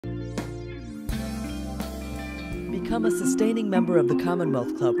Become a sustaining member of the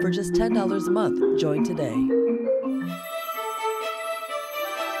Commonwealth Club for just $10 a month. Join today.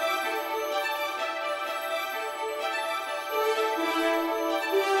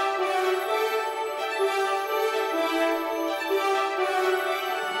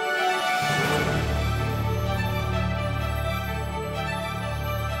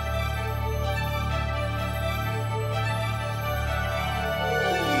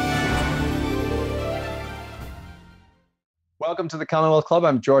 Welcome to the Commonwealth Club.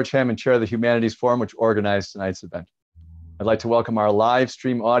 I'm George Hammond, Chair of the Humanities Forum, which organized tonight's event. I'd like to welcome our live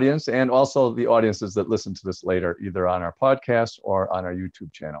stream audience and also the audiences that listen to this later, either on our podcast or on our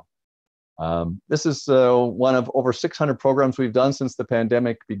YouTube channel. This is one of over 600 programs we've done since the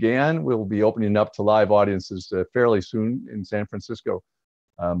pandemic began. We'll be opening up to live audiences fairly soon in San Francisco.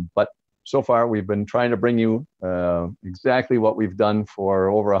 But so far, we've been trying to bring you exactly what we've done for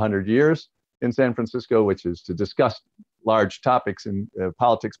over 100 years in San Francisco, which is to discuss large topics in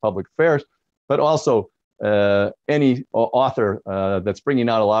politics, public affairs, but also any author that's bringing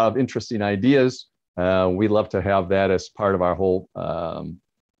out a lot of interesting ideas. We love to have that as part of our whole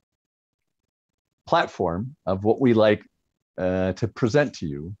platform of what we like to present to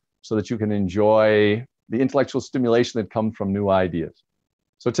you so that you can enjoy the intellectual stimulation that comes from new ideas.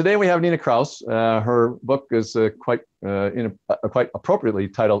 So today we have Nina Kraus. Her book is quite appropriately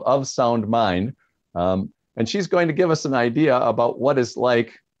titled Of Sound Mind. And she's going to give us an idea about what it's like.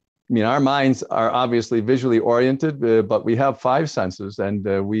 I mean, our minds are obviously visually oriented, but we have 5 senses, and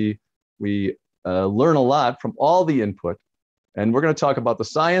we learn a lot from all the input. And we're going to talk about the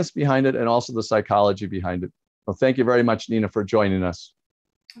science behind it and also the psychology behind it. Well, thank you very much, Nina, for joining us.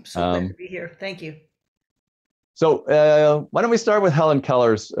 I'm so glad to be here. Thank you. So why don't we start with Helen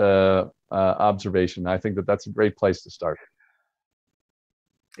Keller's observation? I think that that's a great place to start.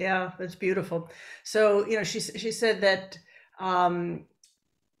 Yeah, that's beautiful. So, you know, she said that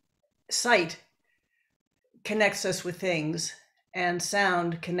sight connects us with things and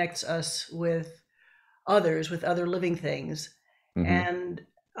sound connects us with others, with other living things. Mm-hmm.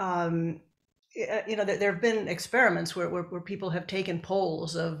 And, you know, there have been experiments where people have taken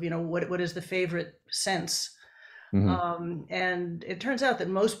polls of, you know, what is the favorite sense? Mm-hmm. And it turns out that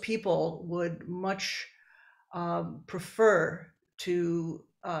most people would much prefer to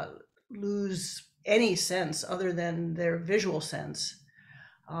lose any sense other than their visual sense.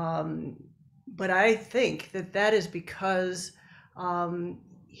 But I think that is because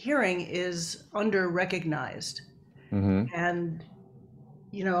hearing is under-recognized. Mm-hmm. And,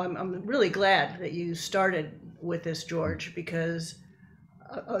 you know, I'm really glad that you started with this, George, because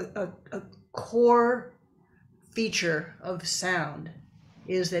a core feature of sound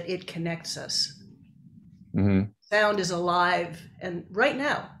is that it connects us. Mm-hmm. Sound is alive, and right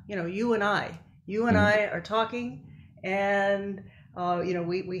now, you know, you and I are talking, and you know,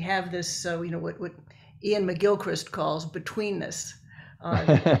 we have this, you know, what Ian McGilchrist calls betweenness,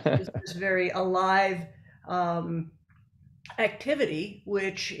 this very alive activity,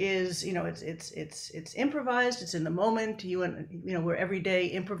 which is, you know, it's improvised, it's in the moment. You know, we're everyday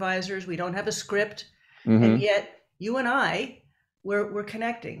improvisers. We don't have a script, mm-hmm. and yet you and I, we're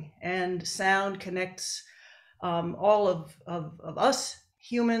connecting, and sound connects all of us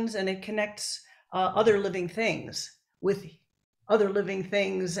humans, and it connects other living things with other living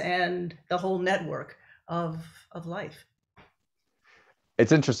things and the whole network of life.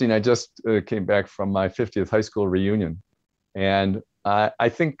 It's interesting. I just came back from my 50th high school reunion. And I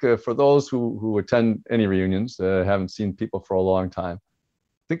think for those who attend any reunions, haven't seen people for a long time,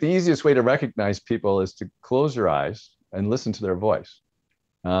 I think the easiest way to recognize people is to close your eyes and listen to their voice.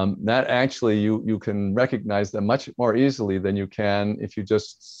 That actually, you can recognize them much more easily than you can if you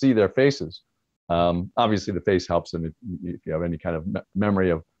just see their faces. Obviously, the face helps, and if you have any kind of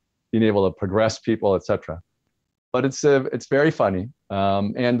memory of being able to progress people, etc. But it's very funny,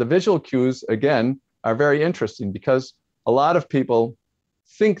 and the visual cues again are very interesting because a lot of people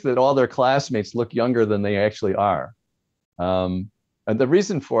think that all their classmates look younger than they actually are. And the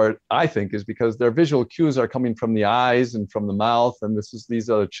reason for it, I think, is because their visual cues are coming from the eyes and from the mouth, and these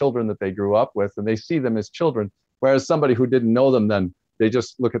are the children that they grew up with, and they see them as children. Whereas somebody who didn't know them then, they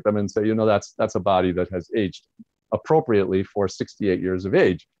just look at them and say, you know, that's a body that has aged appropriately for 68 years of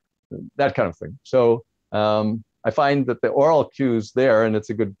age, that kind of thing. So I find that the oral cues there, and it's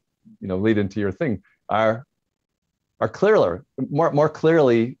a good, you know, lead into your thing, are clearer, more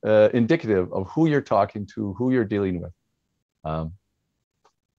clearly indicative of who you're talking to, who you're dealing with.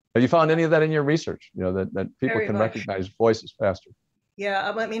 Have you found any of that in your research? You know, that people can recognize voices faster?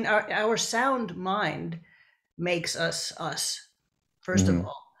 Yeah, I mean, our sound mind makes us, first mm-hmm. of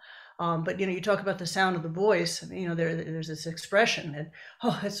all. But you talk about the sound of the voice. There's this expression that,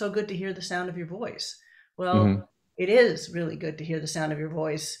 oh, it's so good to hear the sound of your voice. Well, it is really good to hear the sound of your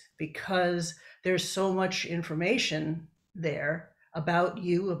voice because there's so much information there about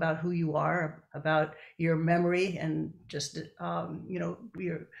you, about who you are, about your memory, and just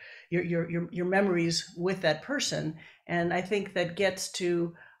your memories with that person. And I think that gets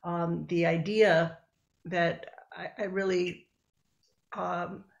to the idea that I really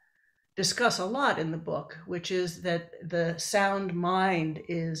discuss a lot in the book, which is that the sound mind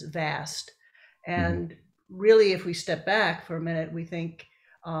is vast. And really, if we step back for a minute, we think,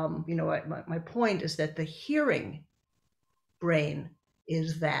 my point is that the hearing brain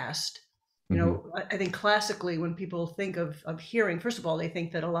is vast. I think classically, when people think of hearing, first of all, they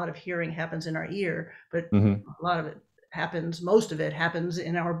think that a lot of hearing happens in our ear, but a lot of it most of it happens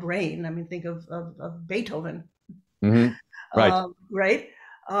in our brain. I mean, think of Beethoven. Right. Right.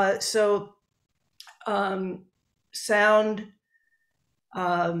 So sound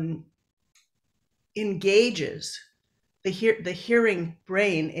engages the hearing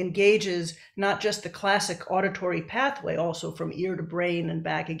brain, engages not just the classic auditory pathway, also from ear to brain and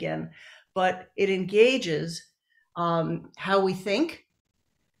back again, but it engages how we think.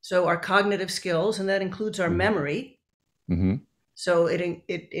 So our cognitive skills, and that includes our memory. So it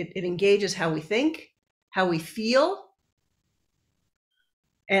engages how we think, how we feel.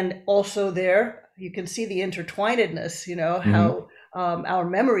 And also there, you can see the intertwinedness, how our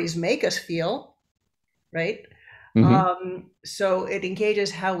memories make us feel, right? So it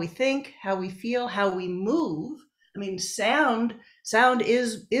engages how we think, how we feel, how we move. I mean, sound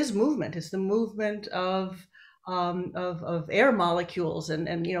is movement. It's the movement of air molecules.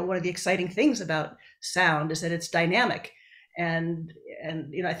 And one of the exciting things about sound is that it's dynamic. And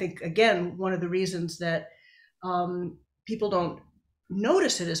I think, again, one of the reasons that people don't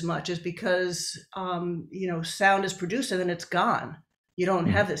notice it as much is because sound is produced and then it's gone. You don't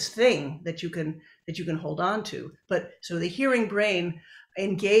have this thing that you can hold on to. But so the hearing brain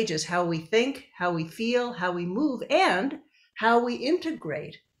engages how we think, how we feel, how we move, and how we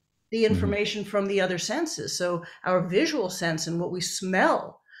integrate the information from the other senses. So our visual sense and what we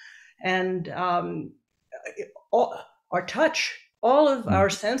smell, and our touch, all of our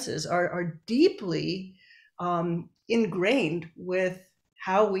senses are deeply ingrained with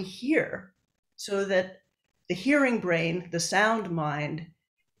how we hear, so that the hearing brain, the sound mind,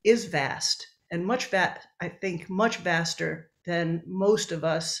 is vast and I think much vaster than most of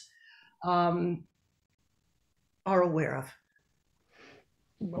us are aware of.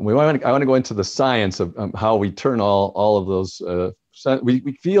 I want to go into the science of how we turn all of those.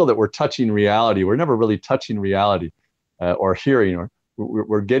 We feel that we're touching reality. We're never really touching reality or hearing, or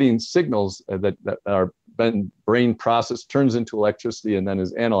we're getting signals that are brain processed, turns into electricity, and then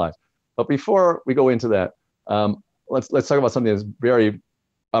is analyzed. But before we go into that, let's talk about something that's very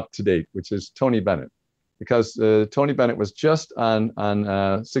up to date, which is Tony Bennett, because Tony Bennett was just on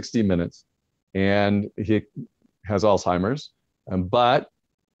 60 Minutes, and he has Alzheimer's, but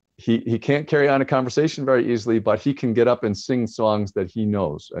he can't carry on a conversation very easily, but he can get up and sing songs that he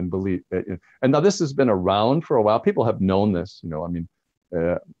knows and believe. And now this has been around for a while. People have known this, I mean,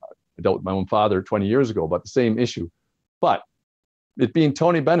 I dealt with my own father 20 years ago about the same issue, but it being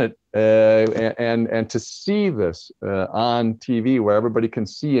Tony Bennett and to see this on TV where everybody can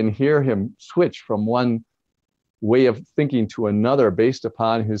see and hear him switch from one way of thinking to another based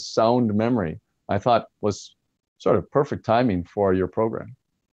upon his sound memory, I thought was sort of perfect timing for your program.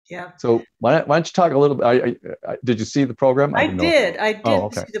 Yeah. So why don't you talk a little bit? Did you see the program? I did Okay.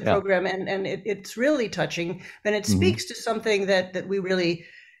 see the program, and it's really touching, and it speaks to something that we really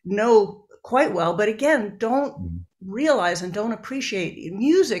know quite well, but again, don't realize and don't appreciate.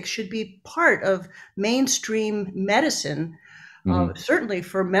 Music should be part of mainstream medicine, certainly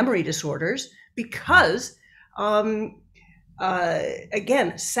for memory disorders, because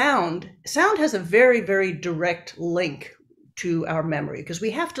again, sound has a very, very direct link to our memory, because we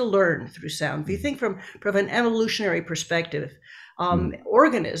have to learn through sound. If you think from an evolutionary perspective,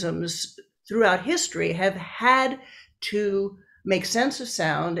 organisms throughout history have had to make sense of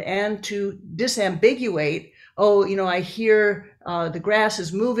sound and to disambiguate. I hear the grass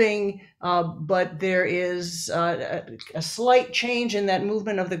is moving, but there is a slight change in that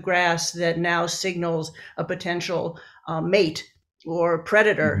movement of the grass that now signals a potential mate or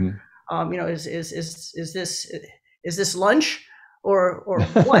predator. Is this lunch or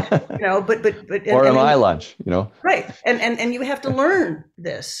what? But or am I lunch? Right, and you have to learn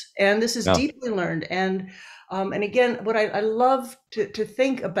this, and this is deeply learned. And again, what I love to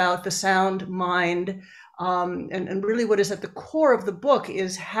think about the sound mind and really what is at the core of the book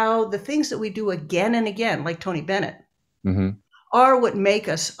is how the things that we do again and again, like Tony Bennett, are what make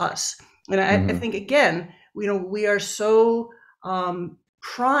us us. And I think, again, we are so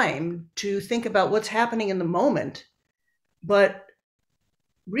primed to think about what's happening in the moment, but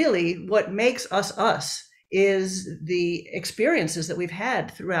really what makes us us is the experiences that we've had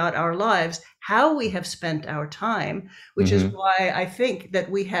throughout our lives, how we have spent our time, which is why I think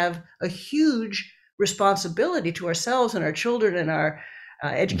that we have a huge responsibility to ourselves and our children and our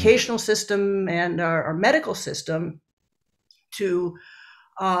educational system and our medical system to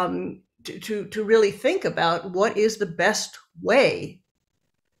really think about what is the best way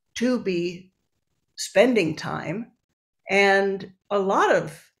to be spending time. And a lot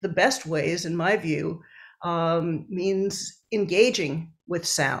of the best ways, in my view, means engaging with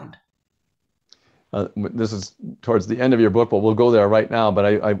sound. This is towards the end of your book, but we'll go there right now.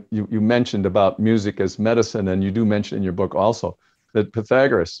 But you mentioned about music as medicine, and you do mention in your book also that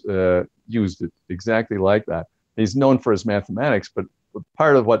Pythagoras used it exactly like that. He's known for his mathematics, but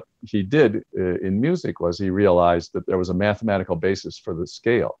part of what he did in music was he realized that there was a mathematical basis for the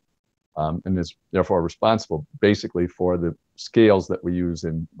scale, and is therefore responsible basically for the scales that we use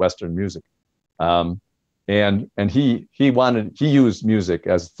in Western music. And he used music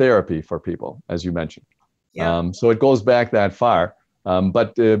as therapy for people, as you mentioned. Yeah. So it goes back that far.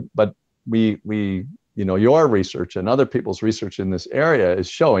 But your research and other people's research in this area is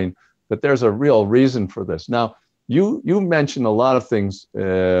showing that there's a real reason for this. Now, you mentioned a lot of things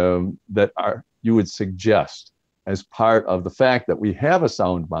that you would suggest as part of the fact that we have a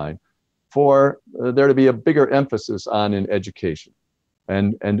sound mind for there to be a bigger emphasis on in education.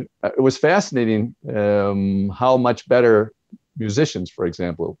 And it was fascinating how much better musicians, for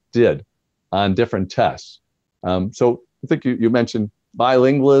example, did on different tests. So I think you mentioned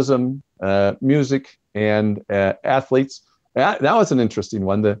bilingualism, music, and athletes. That was an interesting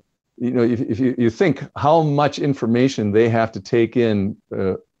one. If you think how much information they have to take in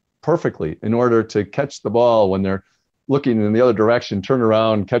perfectly in order to catch the ball when they're looking in the other direction, turn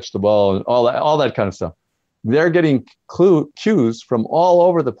around, catch the ball, and all that kind of stuff. They're getting cues from all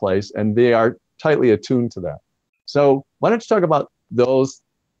over the place, and they are tightly attuned to that. So why don't you talk about those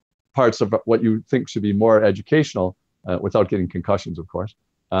parts of what you think should be more educational, without getting concussions, of course.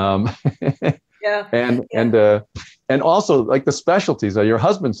 Yeah. And also like the specialties. Your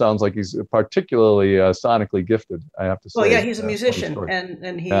husband sounds like he's particularly sonically gifted, I have to say. Well, yeah, he's a musician,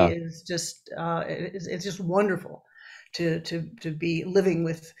 and he is just it's just wonderful to be living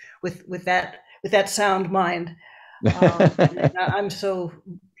with that sound mind. I'm so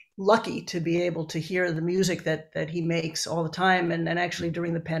lucky to be able to hear the music that he makes all the time. And actually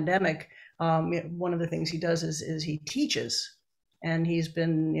during the pandemic, one of the things he does is he teaches, and he's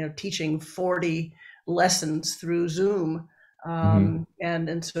been teaching 40 lessons through Zoom.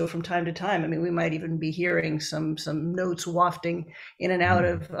 And so from time to time, I mean, we might even be hearing some notes wafting in and out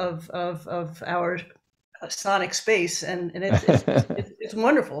of our sonic space, and it's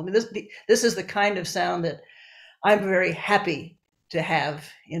wonderful. I mean, this is the kind of sound that I'm very happy to have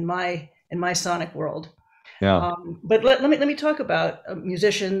in my sonic world. Yeah. But let me talk about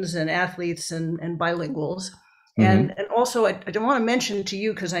musicians and athletes and bilinguals, and also I don't want to mention to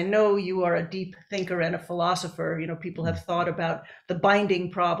you, because I know you are a deep thinker and a philosopher. People have thought about the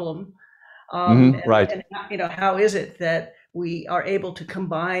binding problem, right? And how is it that we are able to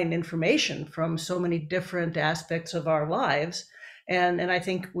combine information from so many different aspects of our lives. And I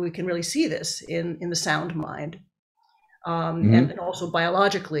think we can really see this in the sound mind. And also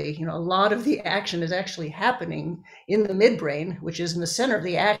biologically, a lot of the action is actually happening in the midbrain, which is in the center of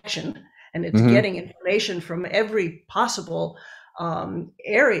the action. And it's getting information from every possible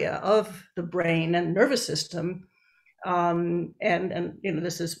area of the brain and nervous system. And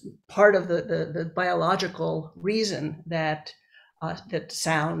this is part of the biological reason that that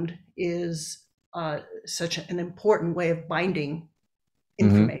sound is such an important way of binding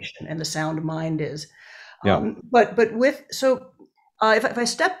information, and the sound mind is. But if I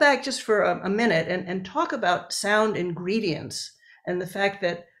step back just for a minute and talk about sound ingredients, and the fact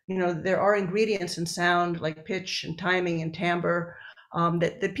that there are ingredients in sound like pitch and timing and timbre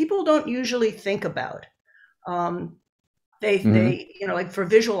that people don't usually think about. They like for a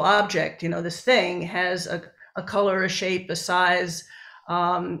visual object, this thing has a color, a shape, a size,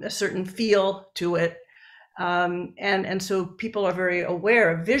 a certain feel to it. And so people are very aware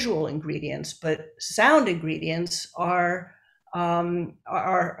of visual ingredients, but sound ingredients are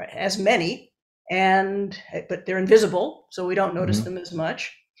as many, but they're invisible, so we don't notice them as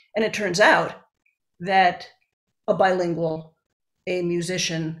much. And it turns out that a bilingual, a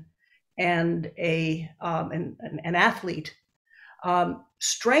musician, and an athlete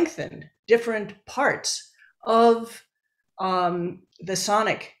strengthened different parts of the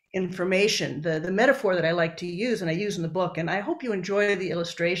sonic information. The metaphor that I like to use, and I use in the book, and I hope you enjoy the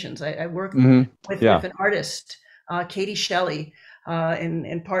illustrations. I work with an artist, Katie Shelley,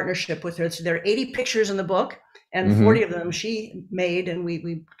 in partnership with her. So there are 80 pictures in the book, and 40 of them she made, and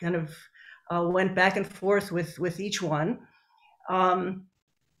we kind of went back and forth with each one.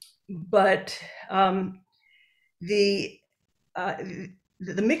 But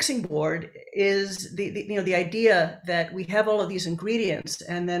the mixing board is the idea that we have all of these ingredients,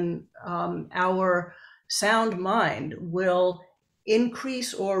 and then our sound mind will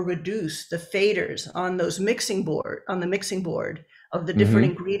increase or reduce the faders on the mixing board of the different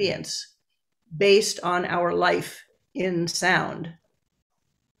ingredients based on our life in sound.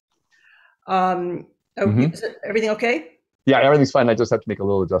 Is everything okay? Yeah, everything's fine. I just have to make a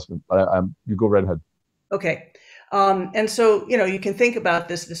little adjustment, but you go right ahead. Okay. And so, you can think about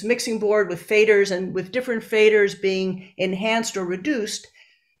this mixing board with faders, and with different faders being enhanced or reduced,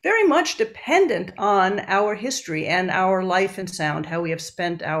 very much dependent on our history and our life in sound, how we have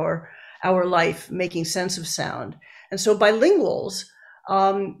spent our life making sense of sound. And so bilinguals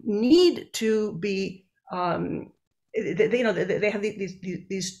need to be, they have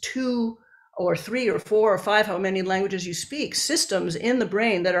these 2 or 3 or 4 or 5, how many languages you speak, systems in the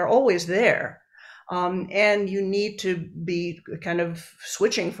brain that are always there. And you need to be kind of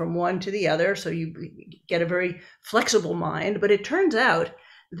switching from one to the other, so you get a very flexible mind. But it turns out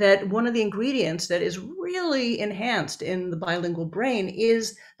that one of the ingredients that is really enhanced in the bilingual brain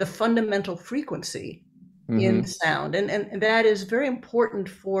is the fundamental frequency in sound. And that is very important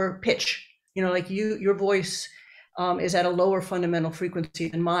for pitch. Like your voice is at a lower fundamental frequency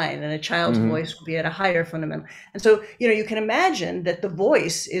than mine, and a child's voice will be at a higher fundamental. And so, you can imagine that the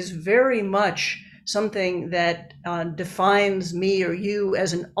voice is very much something that defines me or you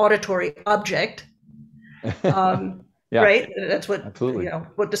as an auditory object, right? That's what absolutely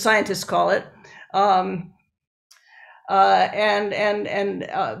what the scientists call it. But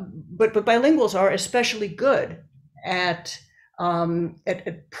bilinguals are especially good at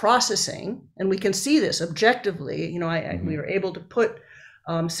processing, and we can see this objectively. We were able to put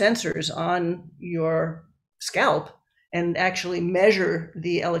sensors on your scalp and actually measure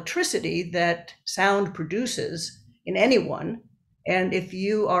the electricity that sound produces in anyone. And if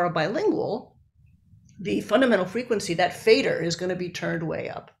you are a bilingual, the fundamental frequency, that fader, is going to be turned way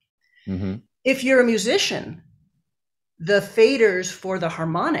up. If you're a musician, the faders for the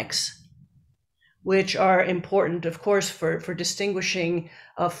harmonics, which are important, of course, for distinguishing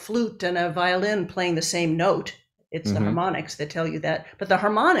a flute and a violin playing the same note. It's the harmonics that tell you that. But the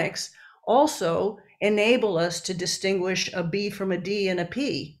harmonics also enable us to distinguish a B from a D and a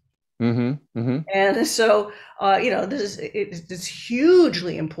P. And so, this is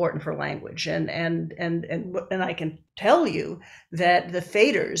hugely important for language. And I can tell you that the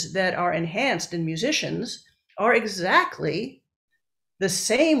faders that are enhanced in musicians are exactly the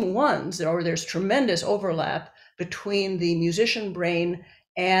same ones, or there's tremendous overlap between the musician brain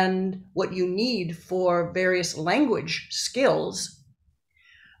and what you need for various language skills.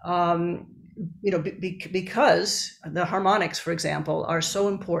 Because the harmonics, for example, are so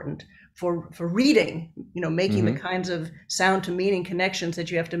important for reading, making the kinds of sound to meaning connections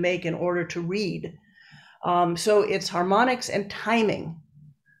that you have to make in order to read. So it's harmonics and timing.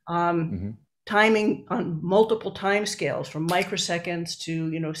 Timing on multiple time scales, from microseconds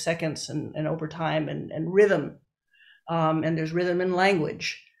to seconds and over time, and rhythm, and there's rhythm in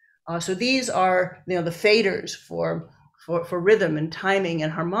language. So these are the faders for rhythm and timing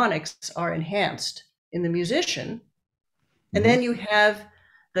and harmonics are enhanced in the musician. And then you have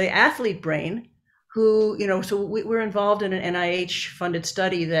the athlete brain, who so we're involved in an NIH funded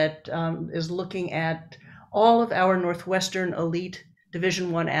study that is looking at all of our Northwestern elite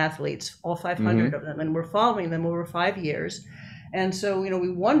Division I athletes, all 500 of them, and we're following them over 5 years. And so, we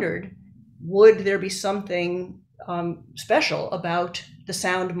wondered, would there be something special about the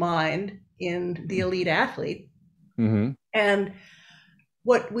sound mind in the elite athlete? And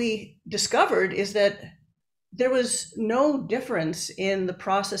what we discovered is that there was no difference in the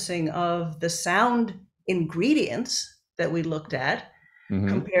processing of the sound ingredients that we looked at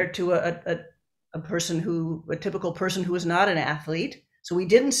compared to a typical person who is not an athlete. So we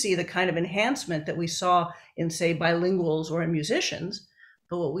didn't see the kind of enhancement that we saw in, say, bilinguals or in musicians.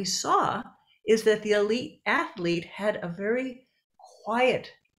 But what we saw is that the elite athlete had a very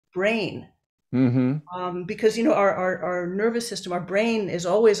quiet brain Because our nervous system, our brain is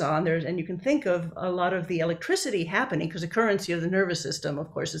always on there, and you can think of a lot of the electricity happening because the currency of the nervous system,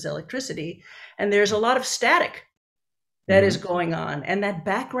 of course, is electricity, and there's a lot of static that is going on, and that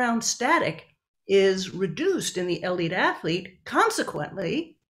background static is reduced in the elite athlete.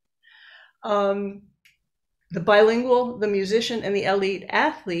 Consequently, the bilingual, the musician, and the elite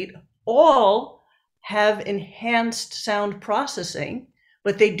athlete all have enhanced sound processing,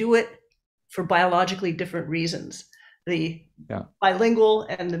 but they do it for biologically different reasons. The bilingual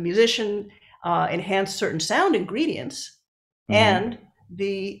and the musician enhance certain sound ingredients, and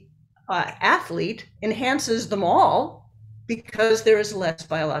the athlete enhances them all because there is less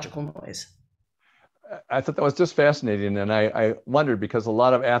biological noise. I thought that was just fascinating. And I wondered, because a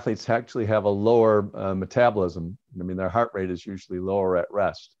lot of athletes actually have a lower metabolism. I mean, their heart rate is usually lower at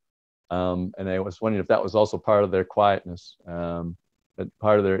rest. And I was wondering if that was also part of their quietness,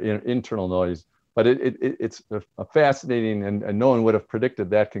 part of their internal noise. But it's a fascinating, and no one would have predicted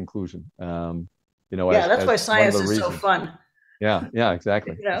that conclusion. That's why science is so fun. Yeah,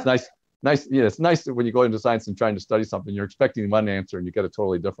 exactly. It's nice. Yeah, it's nice that when you go into science and trying to study something, you're expecting one answer and you get a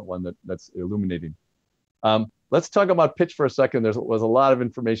totally different one that's illuminating. Let's talk about pitch for a second. There was a lot of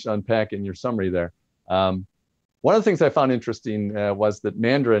information to unpack in your summary there. One of the things I found interesting was that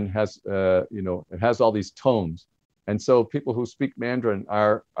Mandarin has, it has all these tones. And so people who speak Mandarin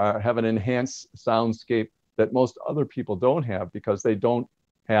have an enhanced soundscape that most other people don't have, because they don't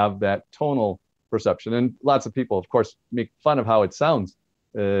have that tonal perception. And lots of people, of course, make fun of how it sounds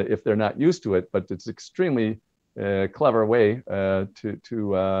if they're not used to it, but it's extremely clever way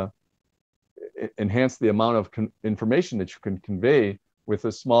to enhance the amount of information that you can convey with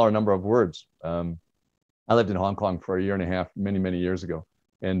a smaller number of words. I lived in Hong Kong for a year and a half, many years ago.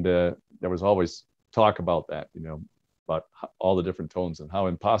 And there was always talk about that, about all the different tones and how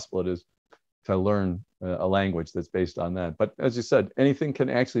impossible it is to learn a language that's based on that. But as you said, anything can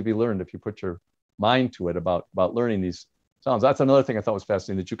actually be learned if you put your mind to it about learning these sounds. That's another thing I thought was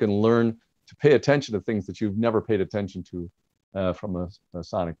fascinating, that you can learn to pay attention to things that you've never paid attention to from a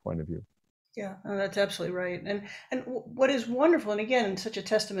sonic point of view. Yeah, no, that's absolutely right. And what is wonderful, and again, such a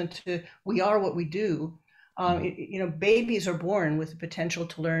testament to we are what we do. Babies are born with the potential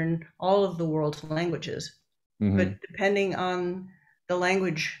to learn all of the world's languages, but depending on the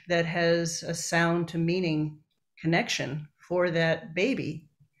language that has a sound to meaning connection for that baby,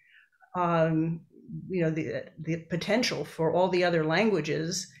 the potential for all the other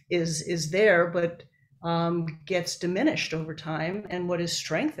languages is there, but gets diminished over time. And what is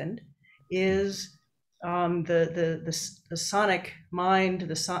strengthened is the sonic mind,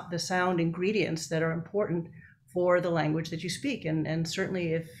 the sound ingredients that are important for the language that you speak. And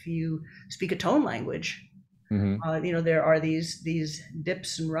certainly if you speak a tone language, there are these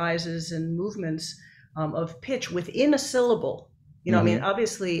dips and rises and movements of pitch within a syllable. I mean,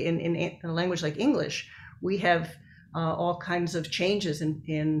 obviously in a language like English, we have all kinds of changes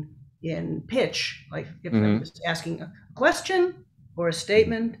in pitch, like if I'm just asking a question or a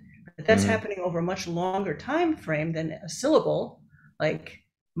statement. But that's happening over a much longer time frame than a syllable, like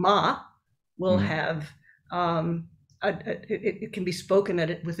ma will have. It can be spoken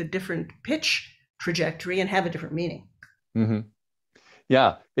with a different pitch trajectory and have a different meaning.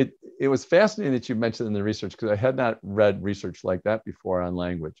 Yeah, it was fascinating that you mentioned in the research, because I had not read research like that before on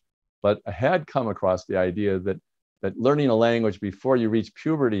language, but I had come across the idea that learning a language before you reach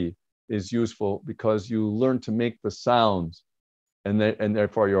puberty is useful, because you learn to make the sounds. And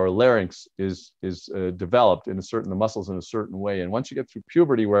therefore your larynx is developed in the muscles in a certain way. And once you get through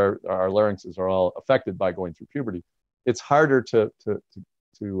puberty, where our larynxes are all affected by going through puberty, it's harder to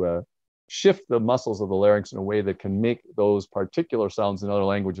shift the muscles of the larynx in a way that can make those particular sounds in other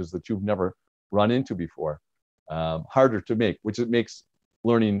languages that you've never run into before harder to make, which it makes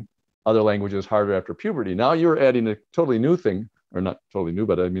learning other languages harder after puberty. Now you're adding a totally new thing, or not totally new,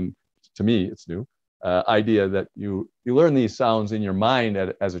 but I mean, to me, it's new. Idea that you learn these sounds in your mind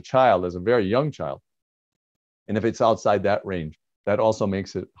as a child, as a very young child. And if it's outside that range, that also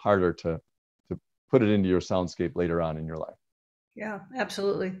makes it harder to put it into your soundscape later on in your life. Yeah,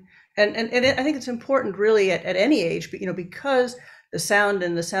 absolutely. And I think it's important really at any age, but, because the sound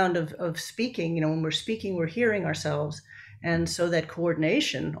of speaking, when we're speaking, we're hearing ourselves. And so that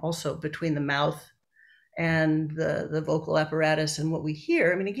coordination also between the mouth and the vocal apparatus and what we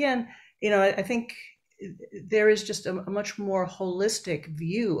hear. I mean, again, I think there is just a much more holistic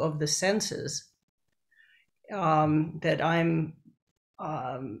view of the senses that I'm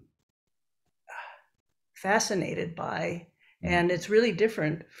fascinated by. And it's really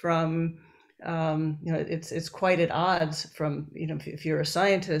different from, it's quite at odds from, if you're a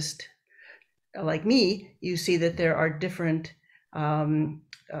scientist, like me, you see that there are different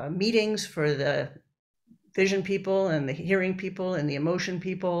meetings for the vision people and the hearing people and the emotion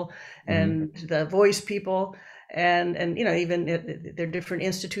people and the voice people, and even there are different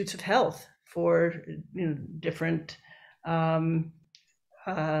institutes of health for different um,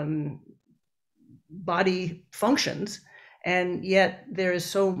 um, body functions, and yet there is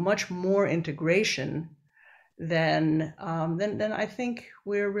so much more integration than I think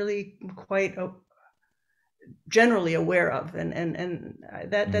we're really quite generally aware of, and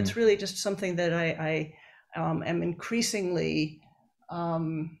that's really just something that I am increasingly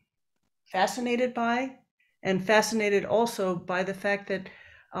fascinated by, and fascinated also by the fact that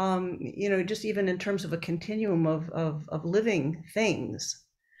just even in terms of a continuum of living things,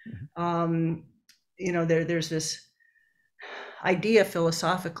 there's this idea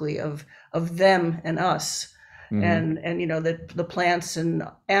philosophically of them and us. And that the plants and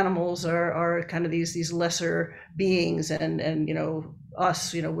animals are kind of these lesser beings, and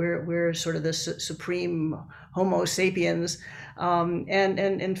us, we're sort of the supreme Homo sapiens, and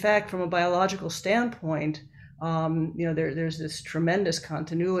in fact, from a biological standpoint, there's this tremendous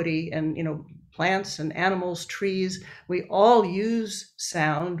continuity, and plants and animals, trees, we all use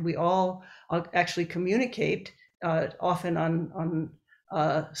sound, we all actually communicate, often on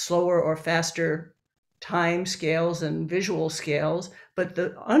slower or faster time scales and visual scales, but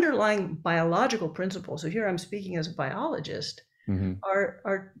the underlying biological principles, so here I'm speaking as a biologist,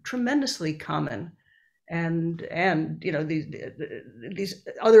 are tremendously common. And these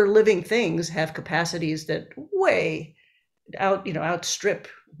other living things have capacities that way outstrip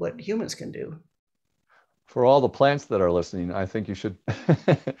what humans can do. For all the plants that are listening, I think you should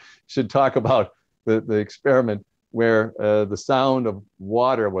should talk about the experiment where the sound of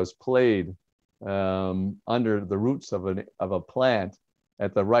water was played under the roots of a plant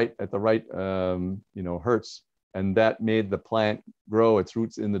at the right hertz, and that made the plant grow its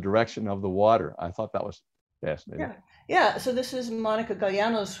roots in the direction of the water. I thought that was fascinating. Yeah. So this is Monica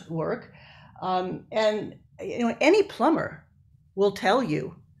Galliano's work, and any plumber will tell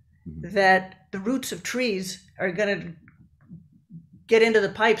you that the roots of trees are going to get into the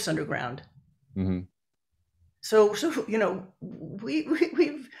pipes underground. So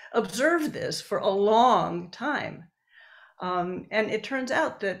we've observed this for a long time, and it turns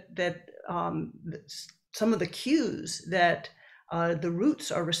out that some of the cues that the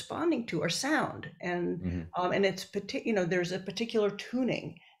roots are responding to are sound, and it's there's a particular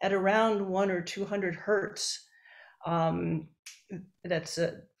tuning at around 100 or 200 hertz. That's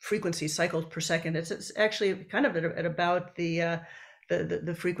a frequency cycles per second. It's actually kind of at about the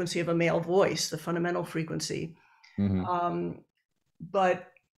frequency of a male voice, the fundamental frequency. But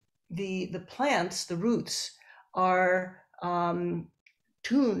the plants, the roots, are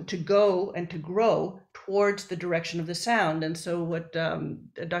tuned to go and to grow towards the direction of the sound. And so what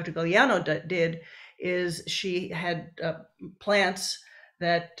Dr. Galliano did is she had plants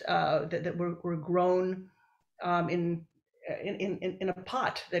that were grown in a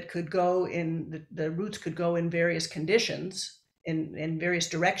pot that could go in, the roots could go in various conditions, in various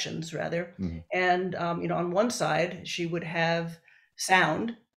directions rather. And on one side she would have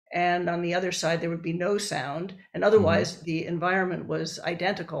sound, and on the other side there would be no sound, and otherwise the environment was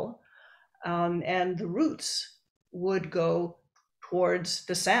identical, and the roots would go towards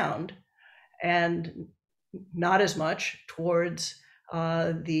the sound and not as much towards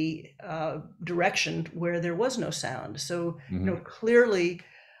the direction where there was no sound. So clearly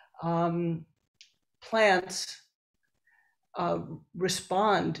plants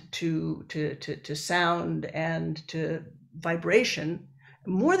respond to sound and to vibration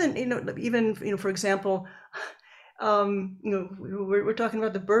more than even for example, we're talking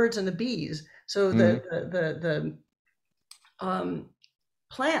about the birds and the bees. So the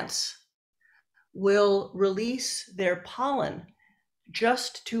plants will release their pollen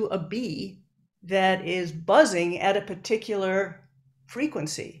just to a bee that is buzzing at a particular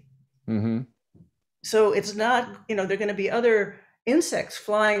frequency. So it's not, there are going to be other insects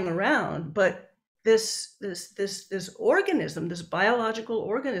flying around, but this organism, this biological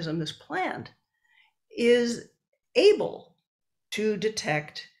organism, this plant, is able to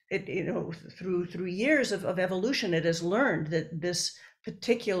detect it. Through years of evolution, it has learned that this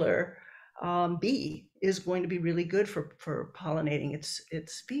particular bee is going to be really good for pollinating its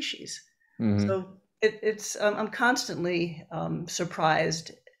species. So it's I'm constantly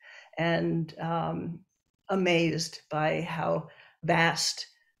surprised and amazed by how vast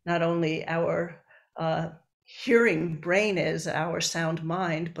not only our hearing brain is, our sound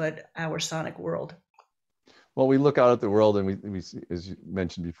mind, but our sonic world. Well, we look out at the world and we see, as you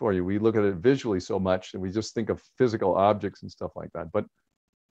mentioned before, we look at it visually so much and we just think of physical objects and stuff like that. But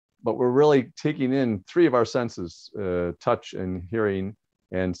we're really taking in three of our senses, touch and hearing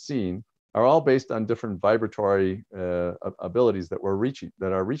and seeing, are all based on different vibratory abilities that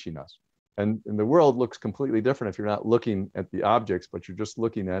are reaching us. And the world looks completely different if you're not looking at the objects, but you're just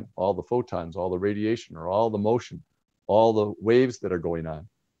looking at all the photons, all the radiation, or all the motion, all the waves that are going on.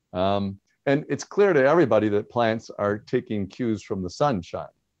 And it's clear to everybody that plants are taking cues from the sunshine.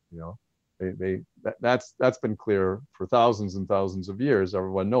 You know, that's been clear for thousands and thousands of years.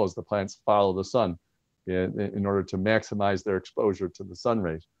 Everyone knows the plants follow the sun in order to maximize their exposure to the sun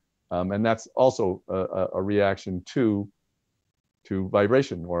rays. And that's also a reaction to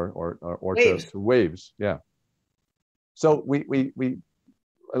vibration or Waves. to waves. Yeah. So we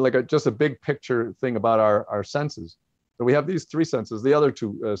like just a big picture thing about our senses. So we have these three senses. The other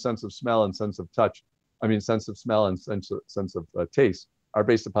two, sense of smell and sense of touch, sense of smell and sense of taste, are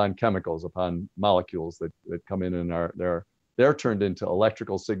based upon chemicals, upon molecules that come in and they're turned into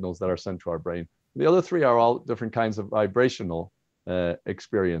electrical signals that are sent to our brain. The other three are all different kinds of vibrational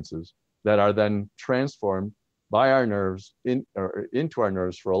experiences that are then transformed by our nerves into our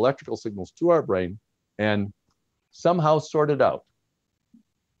nerves for electrical signals to our brain and somehow sorted out.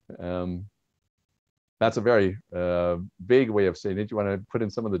 That's a very vague way of saying it. Do you want to put in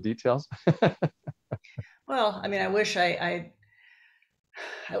some of the details? Well, I wish I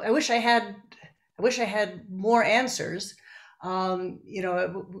wish I had more answers. We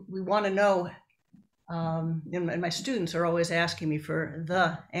want to know, and my students are always asking me for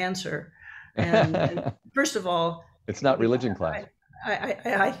the answer. And first of all, it's not religion class.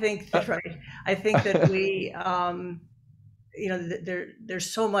 I think that's right. I think that we,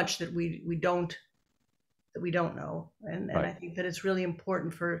 there's so much that we don't know, and Right. I think that it's really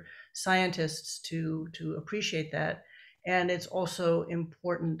important for scientists to appreciate that. And it's also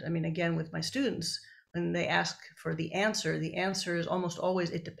important, again, with my students, when they ask for the answer is almost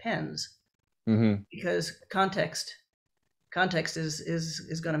always it depends. Mm-hmm. Because context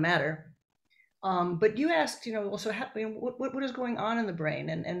is going to matter. But you asked, also what is going on in the brain,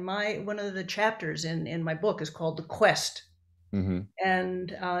 and one of the chapters in my book is called The Quest. Mm-hmm.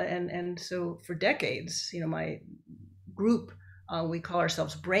 And so for decades, my group, we call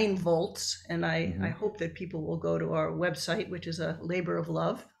ourselves Brain Volts, and I hope that people will go to our website, which is a labor of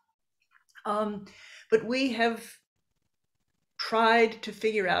love. But we have tried to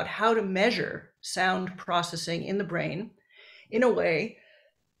figure out how to measure sound processing in the brain in a way,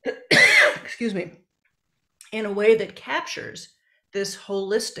 excuse me, in a way that captures this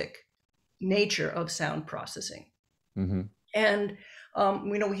holistic nature of sound processing. Mm-hmm. And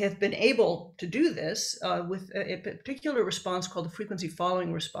we have been able to do this with a particular response called the frequency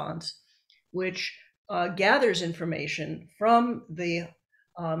following response, which gathers information from the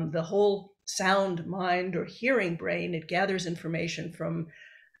whole sound mind or hearing brain. It gathers information from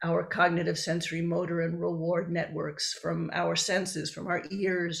our cognitive, sensory, motor, and reward networks, from our senses, from our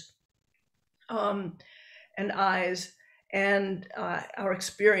ears and eyes, and our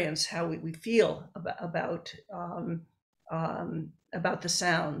experience, how we feel about the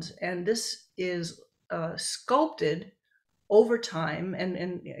sounds. And this is sculpted over time.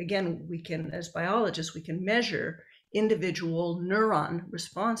 And again, we can, as biologists, we can measure individual neuron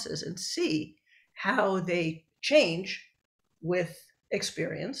responses and see how they change with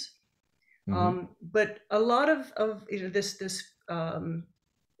experience. Mm-hmm. But a lot of this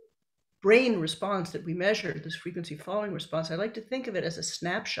brain response that we measure, this frequency following response, I like to think of it as a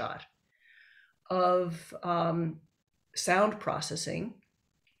snapshot of sound processing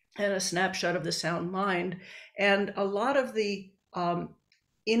and a snapshot of the sound mind. And a lot of the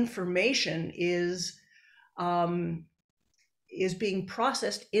information is being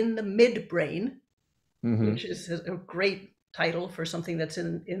processed in the midbrain, mm-hmm. which is a great title for something that's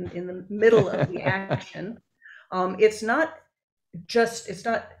in the middle of the action. It's not,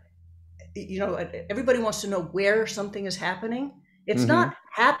 everybody wants to know where something is happening. It's mm-hmm. not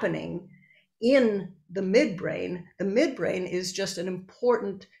happening in the midbrain. The midbrain is just an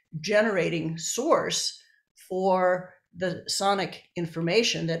important generating source for the sonic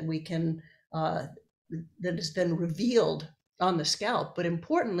information that we can, that is then revealed on the scalp. But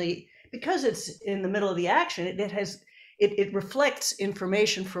importantly, because it's in the middle of the action, it reflects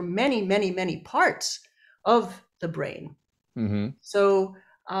information from many, many, many parts of the brain. Mm-hmm. So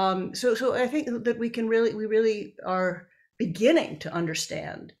I think that we really are beginning to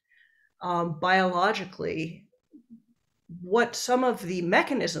understand biologically what some of the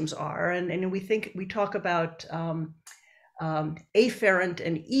mechanisms are, and we talk about afferent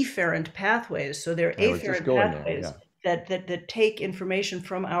and efferent pathways. So they're afferent pathways that take information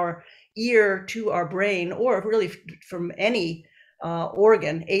from our ear to our brain, or really from any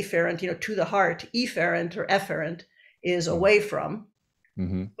organ, afferent, to the heart. Efferent or efferent is away from.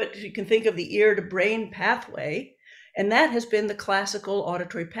 But you can think of the ear to brain pathway, and that has been the classical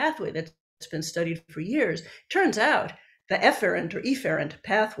auditory pathway that's been studied for years. Turns out the efferent or efferent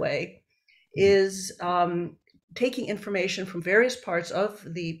pathway is taking information from various parts of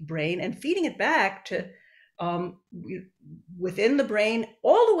the brain and feeding it back to within the brain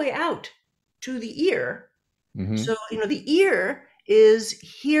all the way out to the ear. So, the ear is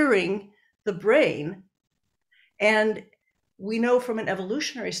hearing the brain. And we know from an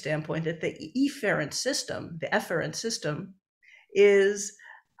evolutionary standpoint that the efferent system, the efferent system, is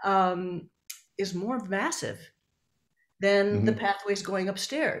more massive than the pathways going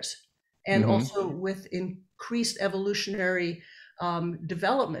upstairs. And also with increased evolutionary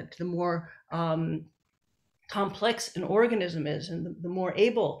development, the more complex an organism is, and the more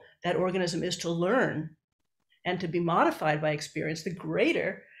able that organism is to learn and to be modified by experience, the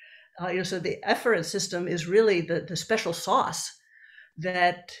greater. So the efferent system is really the special sauce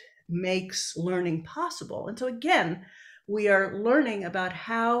that makes learning possible. And so again, we are learning about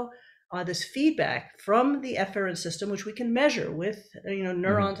how this feedback from the efferent system, which we can measure with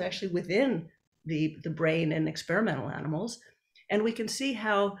neurons actually within the brain in experimental animals, and we can see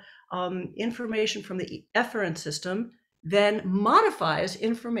how information from the efferent system then modifies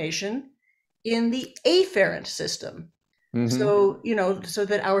information in the afferent system. So, so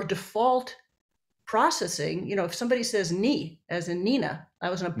that our default processing, if somebody says knee, as in Nina, I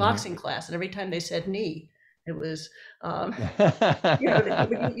was in a boxing class, and every time they said knee, it was,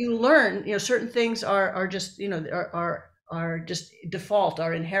 you learn, certain things are just, are just default,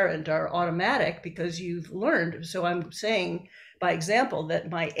 are inherent, are automatic because you've learned. So I'm saying, by example, that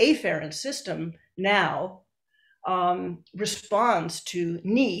my afferent system now responds to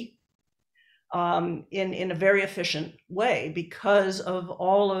knee in a very efficient way because of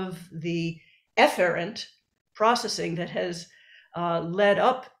all of the efferent processing that has led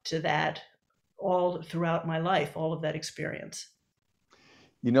up to that all throughout my life, all of that experience.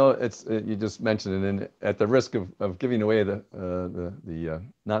 It's you just mentioned it, and at the risk of giving away the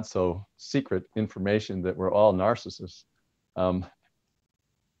not so secret information that we're all narcissists,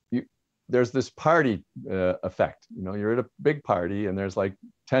 there's this party effect. You're at a big party and there's like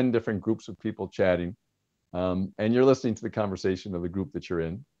 10 different groups of people chatting, and you're listening to the conversation of the group that you're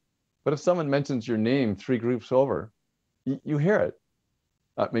in. But if someone mentions your name 3 groups over, you hear it.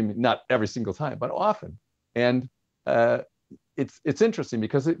 Maybe not every single time, but often. And it's interesting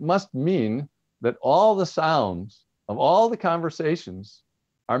because it must mean that all the sounds of all the conversations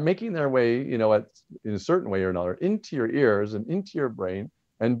are making their way, in a certain way or another, into your ears and into your brain,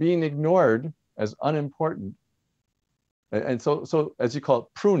 and being ignored as unimportant. And so as you call it,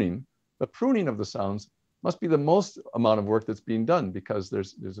 pruning, the pruning of the sounds must be the most amount of work that's being done, because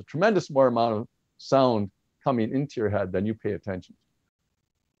there's a tremendous more amount of sound coming into your head than you pay attention to.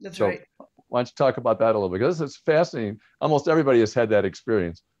 That's right. Why don't you talk about that a little bit? Because it's fascinating. Almost everybody has had that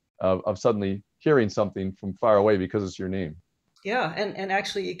experience of suddenly hearing something from far away because it's your name. Yeah, and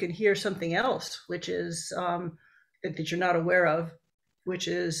actually you can hear something else, which is that you're not aware of, which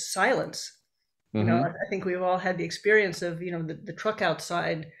is silence. I think we've all had the experience of, the truck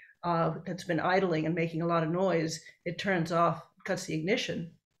outside that's been idling and making a lot of noise. It turns off, cuts the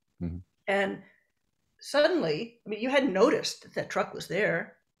ignition. And suddenly, you hadn't noticed that truck was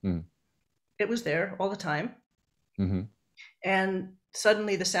there. It was there all the time. And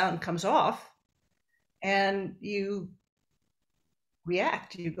suddenly the sound comes off and you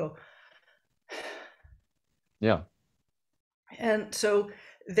react, you go, yeah. And so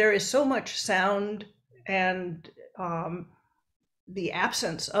there is so much sound, and the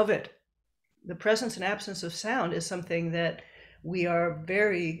absence of it, the presence and absence of sound, is something that we are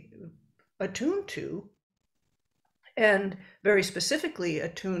very attuned to, and very specifically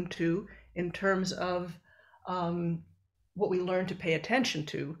attuned to in terms of what we learn to pay attention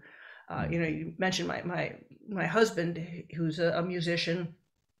to. You mentioned my husband, who's a musician.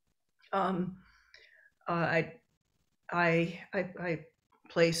 I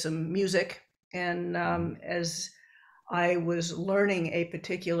play some music, and as I was learning a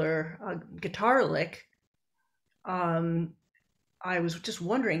particular guitar lick, I was just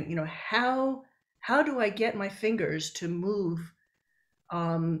wondering, how do I get my fingers to move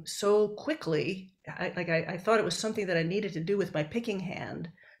so quickly? I thought it was something that I needed to do with my picking hand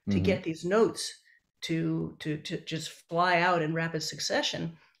to get these notes to just fly out in rapid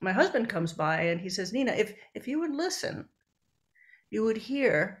succession. My husband comes by and he says, Nina, if you would listen, you would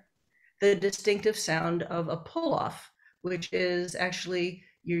hear the distinctive sound of a pull-off, which is actually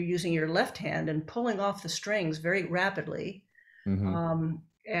you're using your left hand and pulling off the strings very rapidly.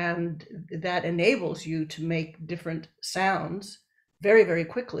 And that enables you to make different sounds very, very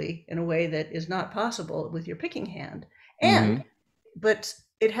quickly in a way that is not possible with your picking hand. But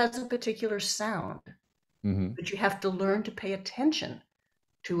it has a particular sound, but you have to learn to pay attention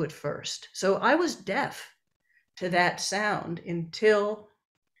to it first. So I was deaf to that sound until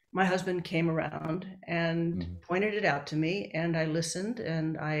my husband came around and pointed it out to me, and I listened,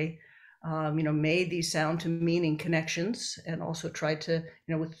 and I made these sound to meaning connections, and also tried to,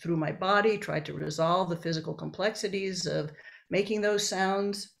 through my body, tried to resolve the physical complexities of making those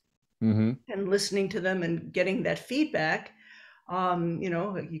sounds and listening to them and getting that feedback.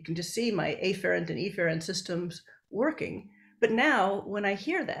 You can just see my afferent and efferent systems working. But now when I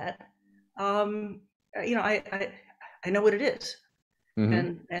hear that, I know what it is.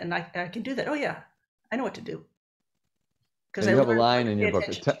 And I can do that. Oh yeah, I know what to do. Because you have a line in your book.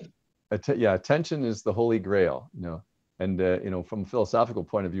 Attention is the holy grail. And from a philosophical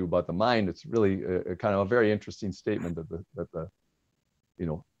point of view about the mind, it's really a kind of a very interesting statement that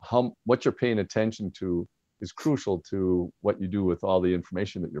what you're paying attention to is crucial to what you do with all the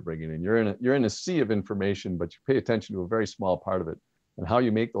information that you're bringing in. You're in a sea of information, but you pay attention to a very small part of it, and how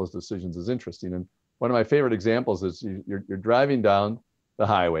you make those decisions is interesting. And one of my favorite examples is you're driving down the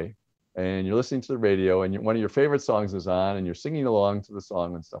highway and you're listening to the radio, and one of your favorite songs is on, and you're singing along to the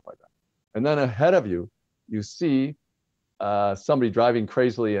song and stuff like that. And then ahead of you, you see somebody driving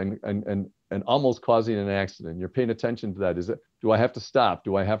crazily and almost causing an accident. You're paying attention to that. Do I have to stop?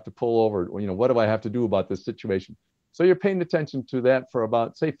 Do I have to pull over? What do I have to do about this situation? So you're paying attention to that for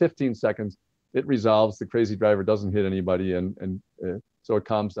about, say, 15 seconds. It resolves. The crazy driver doesn't hit anybody, and so it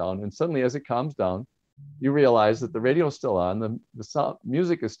calms down. And suddenly, as it calms down, you realize that the radio is still on, the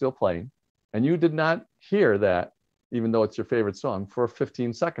music is still playing, and you did not hear that, even though it's your favorite song, for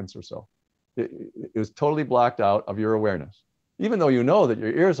 15 seconds or so. It was totally blocked out of your awareness, even though you know that your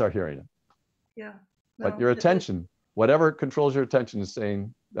ears are hearing it. Yeah. But your attention, whatever controls your attention, is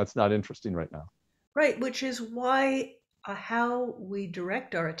saying that's not interesting right now. Right, which is why how we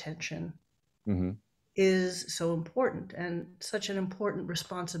direct our attention is so important, and such an important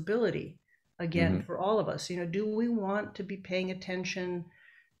responsibility, again, for all of us. Do we want to be paying attention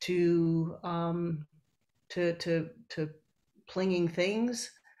to plinging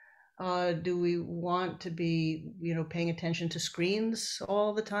things? Do we want to be, paying attention to screens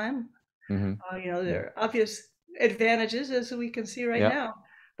all the time? There are obvious advantages, as we can see right now,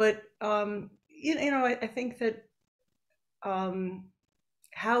 but I think that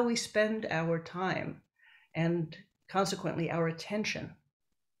how we spend our time, and consequently our attention,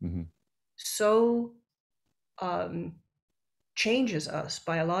 so changes us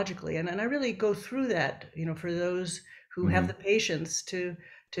biologically. And I really go through that, for those who have the patience to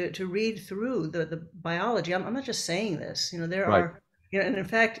read through the biology. I'm not just saying this. There are, and in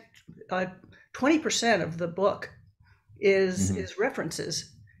fact, 20% of the book is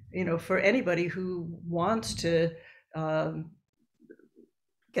references, for anybody who wants to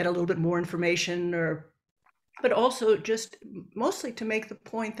get a little bit more information, but also just mostly to make the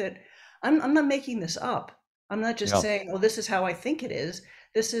point that I'm not making this up. I'm not just saying, oh, this is how I think it is.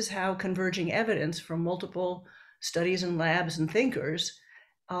 This is how converging evidence from multiple studies and labs and thinkers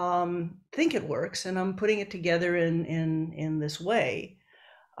think it works, and I'm putting it together in this way.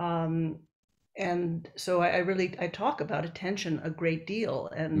 And so I talk about attention a great deal,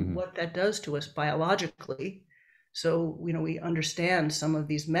 and what that does to us biologically. So, we understand some of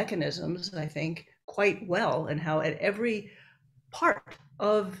these mechanisms, I think, quite well, and how at every part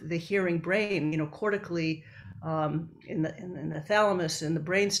of the hearing brain, cortically, in the thalamus, in the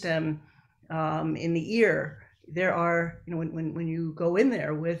brainstem, in the ear, there are, when you go in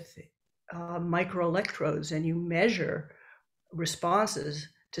there with microelectrodes and you measure responses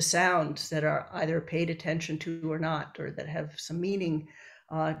to sounds that are either paid attention to or not, or that have some meaning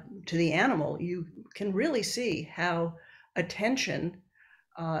to the animal, you can really see how attention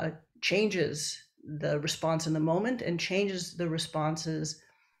changes the response in the moment, and changes the responses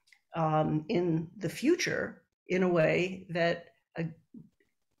in the future in a way that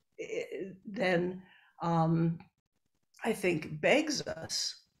then I think begs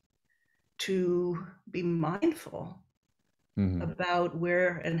us to be mindful about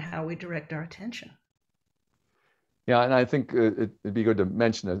where and how we direct our attention. Yeah, and I think it'd be good to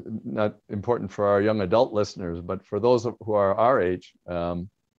mention it, not important for our young adult listeners, but for those who are our age,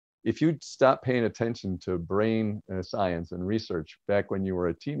 if you stop paying attention to brain science and research back when you were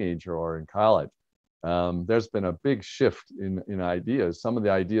a teenager or in college, there's been a big shift in ideas. Some of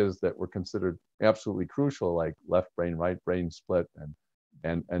the ideas that were considered absolutely crucial, like left brain, right brain split,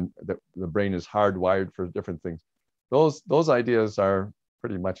 and the brain is hardwired for different things. Those ideas are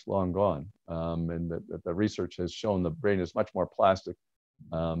pretty much long gone, and the research has shown the brain is much more plastic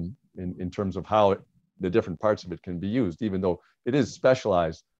in terms of how the different parts of it can be used, even though it is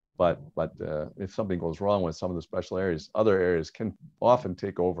specialized. But if something goes wrong with some of the special areas, other areas can often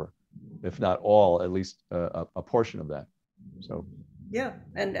take over, if not all, at least a portion of that. So yeah,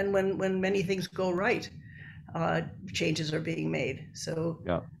 and when many things go right, changes are being made. So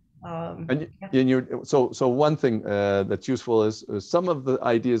yeah, yeah. and so one thing that's useful is some of the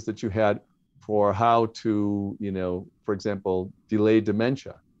ideas that you had for how to, for example, delay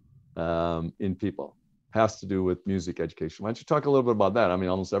dementia in people has to do with music education. Why don't you talk a little bit about that? I mean,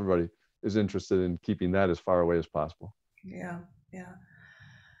 almost everybody is interested in keeping that as far away as possible. Yeah, yeah.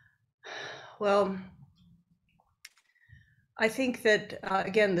 Well, I think that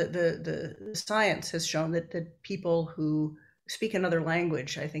again, the science has shown that people who speak another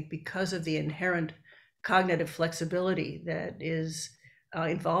language, I think, because of the inherent cognitive flexibility that is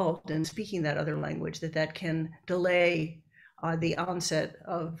involved in speaking that other language, that can delay the onset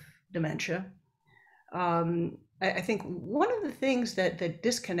of dementia. I think one of the things that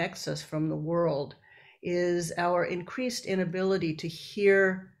disconnects us from the world is our increased inability to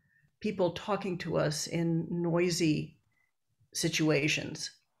hear people talking to us in noisy situations.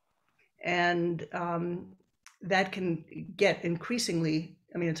 And that can get increasingly,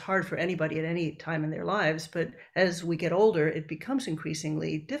 I mean, it's hard for anybody at any time in their lives, but as we get older, it becomes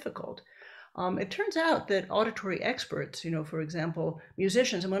increasingly difficult. It turns out that auditory experts, for example,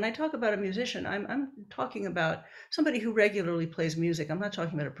 musicians, and when I talk about a musician, I'm talking about somebody who regularly plays music. I'm not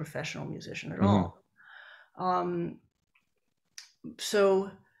talking about a professional musician at all. So,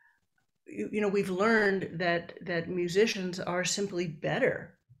 we've learned that musicians are simply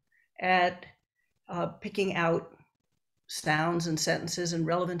better at picking out sounds and sentences and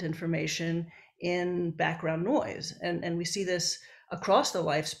relevant information in background noise. And we see this across the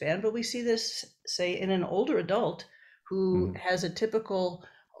lifespan, but we see this, say, in an older adult who has a typical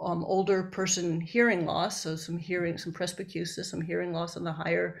older person hearing loss, so some presbycusis, some hearing loss on the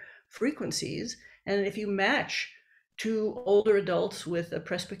higher frequencies. And if you match two older adults with a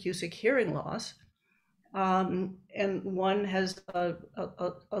presbycusic hearing loss, and one has a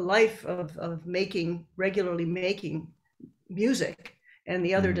life of regularly making music, and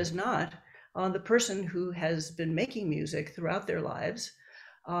the other does not, the person who has been making music throughout their lives,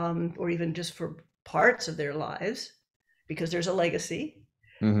 or even just for parts of their lives, because there's a legacy,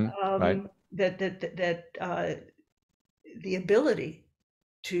 Right. that the ability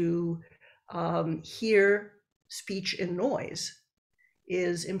to hear speech in noise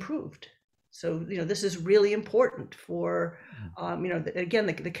is improved. So, this is really important for, again,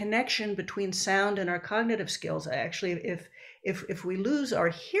 the connection between sound and our cognitive skills. Actually, if we lose our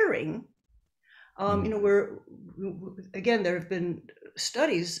hearing, again, there have been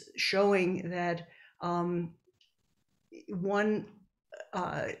studies showing that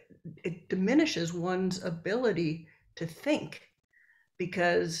it diminishes one's ability to think,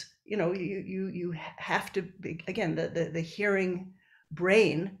 because you have to be, again, the hearing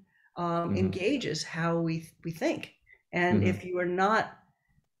brain engages how we think, and if you are not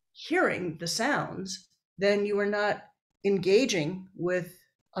hearing the sounds, then you are not engaging with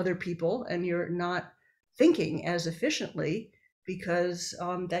other people, and you're not thinking as efficiently, because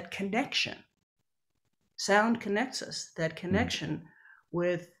that connection, sound connects us, that connection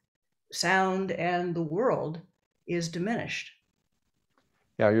with sound and the world is diminished.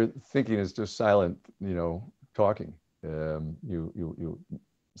 Yeah, your thinking is just silent, talking. You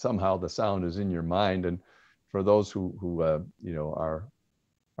somehow the sound is in your mind, and for those who are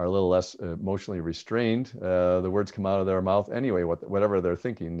a little less emotionally restrained, the words come out of their mouth anyway. Whatever they're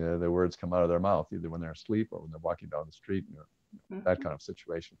thinking, the words come out of their mouth, either when they're asleep or when they're walking down the street, that kind of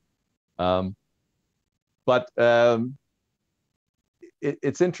situation. But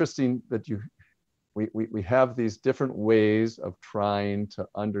it's interesting that we have these different ways of trying to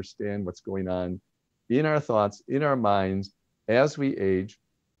understand what's going on in our thoughts, in our minds as we age.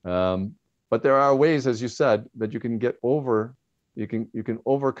 But there are ways, as you said, that you can get over, you can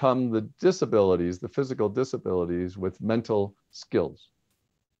overcome the disabilities, the physical disabilities, with mental skills.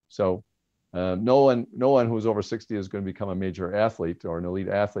 So no one who's over 60 is going to become a major athlete or an elite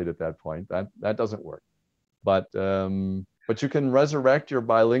athlete at that point. That doesn't work. But you can resurrect your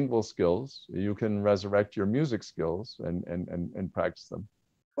bilingual skills. You can resurrect your music skills and practice them.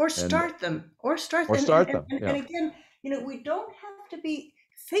 Or start them. Yeah. And again, we don't have to be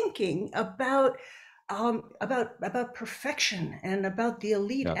thinking about about perfection and about the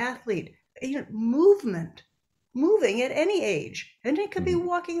elite Yeah. athlete. Moving at any age, and it could be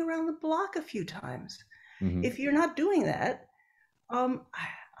walking around the block a few times. If you're not doing that,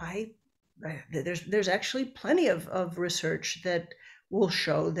 I there's actually plenty of research that will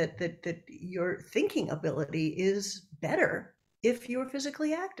show that your thinking ability is better if you're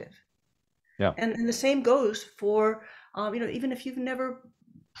physically active. Yeah. And the same goes for even if you've never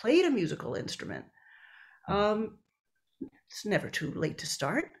played a musical instrument, it's never too late to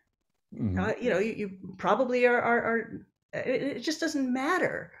start. You probably are it just doesn't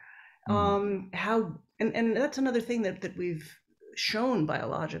matter how, and that's another thing that we've shown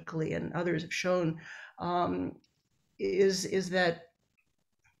biologically and others have shown, is that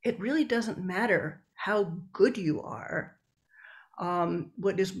it really doesn't matter how good you are.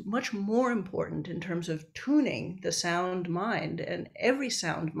 What is much more important in terms of tuning the sound mind, and every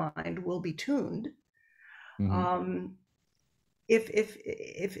sound mind will be tuned.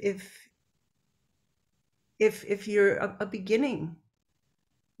 If you're a beginning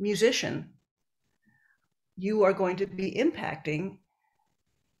musician, you are going to be impacting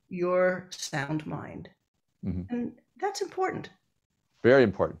your sound mind. And that's important. Very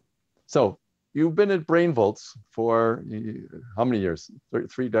important. So you've been at Brain Volts for how many years?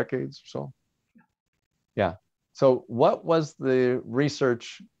 3 decades or so? Yeah. So what was the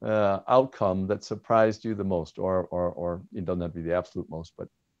research outcome that surprised you the most, or it doesn't have to be the absolute most, but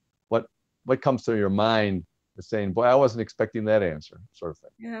what comes to your mind as saying, boy, I wasn't expecting that answer, sort of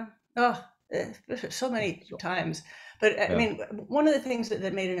thing? Yeah. Oh, so many times. But I mean, one of the things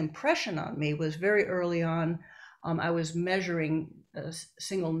that made an impression on me was very early on, I was measuring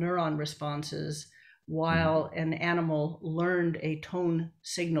single neuron responses while an animal learned a tone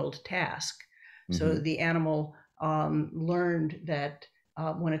signaled task. So the animal learned that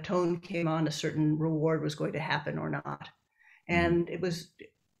when a tone came on, a certain reward was going to happen or not. And it was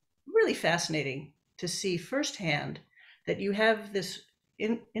really fascinating to see firsthand that you have this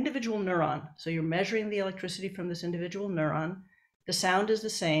individual neuron. So you're measuring the electricity from this individual neuron. The sound is the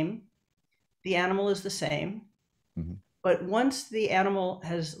same. The animal is the same. But once the animal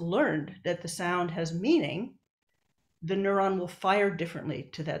has learned that the sound has meaning, the neuron will fire differently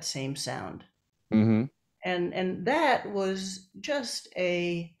to that same sound. And that was just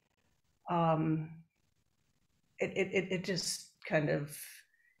it just kind of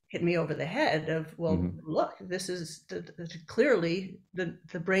hit me over the head of, well, look, this is clearly the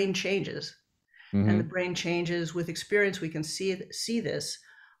brain changes. And the brain changes with experience. We can see this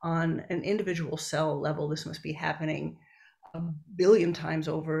on an individual cell level. This must be happening a billion times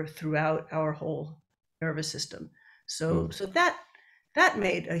over throughout our whole nervous system. So that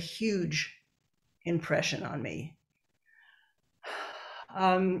made a huge impression on me.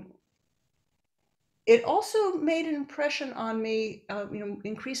 It also made an impression on me.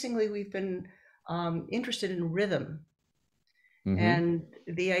 Increasingly we've been interested in rhythm, and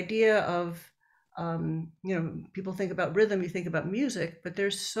the idea of people think about rhythm, you think about music, but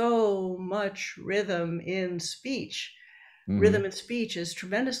there's so much rhythm in speech. Rhythm in speech is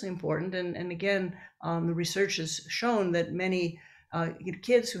tremendously important, and again, the research has shown that many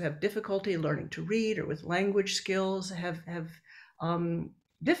kids who have difficulty learning to read or with language skills have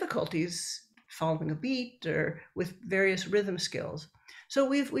difficulties following a beat or with various rhythm skills. So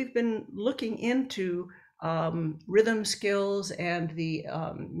we've been looking into rhythm skills and the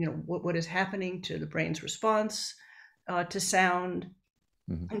what is happening to the brain's response to sound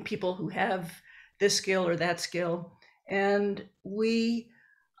in people who have this skill or that skill. And we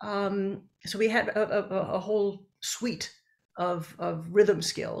had a whole suite of rhythm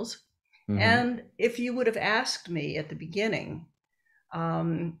skills. And if you would have asked me at the beginning,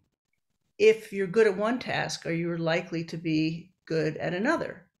 if you're good at one task, are you likely to be good at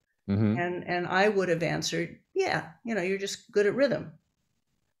another? And I would have answered, yeah, you're just good at rhythm.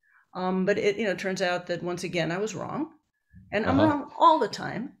 But it turns out that once again I was wrong, and I'm wrong all the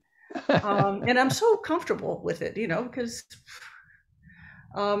time. And I'm so comfortable with it, because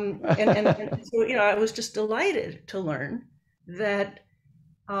and so I was just delighted to learn that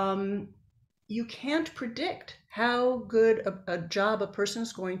you can't predict how good a job a person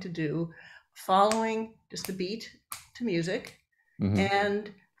is going to do following just the beat to music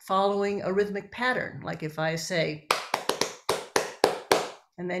and following a rhythmic pattern. Like if I say,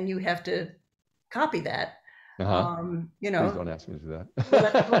 and then you have to copy that. Please don't ask me to do that.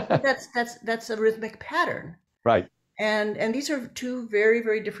 that's a rhythmic pattern, right? And these are two very,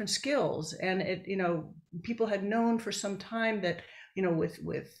 very different skills. And people had known for some time that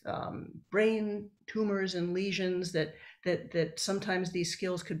brain tumors and lesions that sometimes these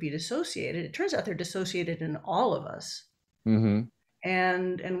skills could be dissociated. It turns out they're dissociated in all of us. Mm-hmm.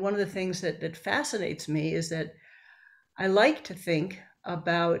 And one of the things that fascinates me is that I like to think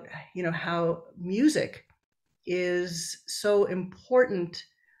about, how music is so important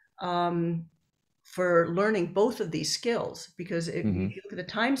for learning both of these skills, because if Mm-hmm. you look at the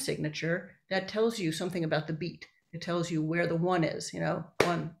time signature, that tells you something about the beat. It tells you where the one is,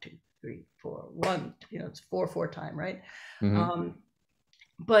 1, 2, 3, 4, 1, it's 4/4 time, right? Mm-hmm.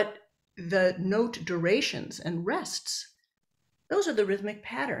 But the note durations and rests, those are the rhythmic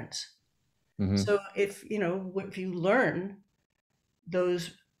patterns. Mm-hmm. So if you learn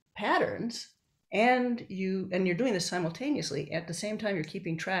those patterns and you're doing this simultaneously, at the same time you're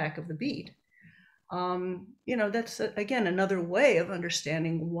keeping track of the beat, that's again another way of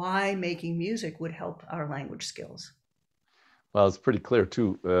understanding why making music would help our language skills. Well, it's pretty clear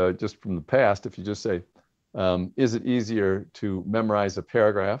too, just from the past. If you just say, is it easier to memorize a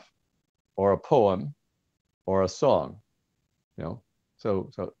paragraph or a poem or a song?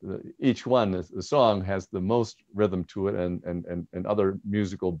 So each one, the song has the most rhythm to it, and other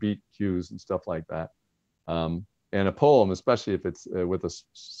musical beat cues and stuff like that. And a poem, especially if it's with a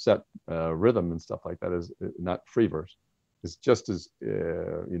set rhythm and stuff like that, is not free verse, is just as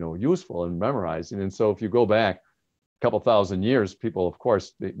useful in memorizing. And so if you go back a couple thousand years, people, of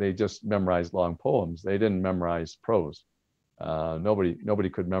course, they just memorized long poems. They didn't memorize prose. Nobody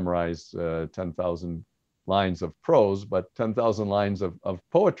could memorize 10,000 lines of prose, but 10,000 lines of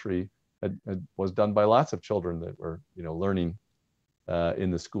poetry was done by lots of children that were learning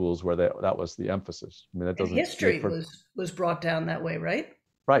in the schools where that was the emphasis. I mean, that And doesn't history was brought down that way, right?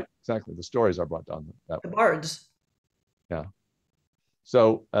 right, exactly. The stories are brought down that The way. bards. Yeah.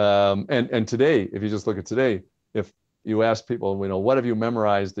 So and today, if you just look at today, if you ask people, what have you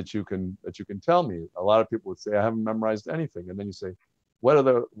memorized that you can tell me? A lot of people would say, I haven't memorized anything. And then you say, what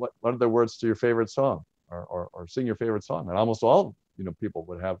are the words to your favorite song, or sing your favorite song? And almost all people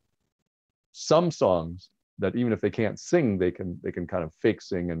would have some songs that even if they can't sing, they can kind of fake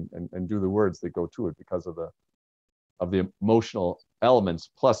sing and do the words that go to it because of the emotional elements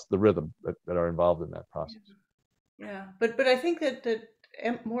plus the rhythm that are involved in that process. Yeah, but I think that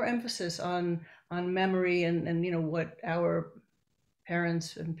more emphasis on memory and what our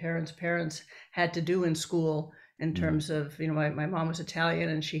parents and parents had to do in school in terms of my mom was Italian,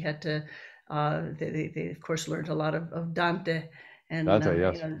 and she had to they of course learned a lot of Dante, and Dante,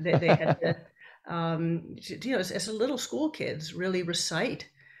 yes. they had to as a little school kids really recite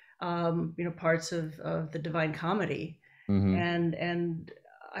parts of the Divine Comedy. Mm-hmm. And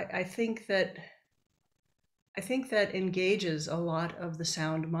I think that engages a lot of the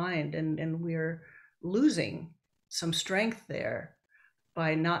sound mind, and we're losing some strength there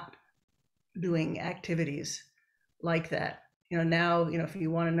by not doing activities like that. Now, if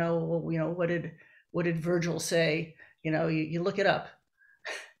you want to know, well, what did Virgil say, you look it up.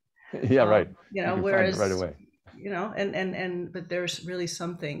 Yeah, right. You can whereas find it right away. But there's really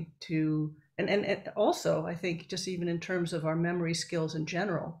something to, and also I think just even in terms of our memory skills in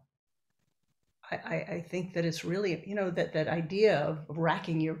general, I think that it's really, that idea of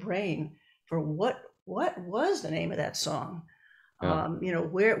racking your brain for what was the name of that song? Yeah.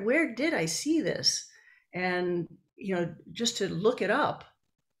 Where did I see this? And, just to look it up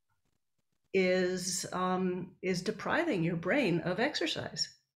is depriving your brain of exercise.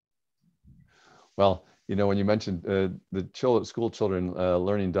 Well, when you mentioned the school children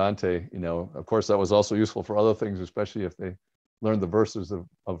learning Dante, of course, that was also useful for other things, especially if they learn the verses of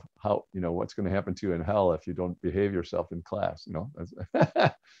how, what's going to happen to you in hell if you don't behave yourself in class.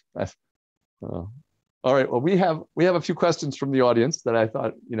 That's, all right. Well, we have a few questions from the audience that I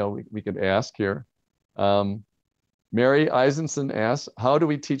thought, we could ask here. Mary Eisenson asks, how do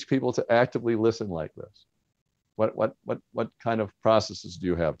we teach people to actively listen like this? What kind of processes do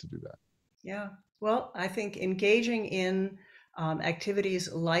you have to do that? Yeah. Well, I think engaging in activities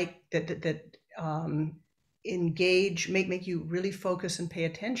like that engage, make you really focus and pay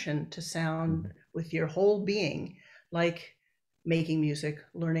attention to sound with your whole being, like making music,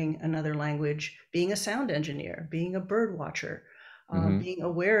 learning another language, being a sound engineer, being a bird watcher, being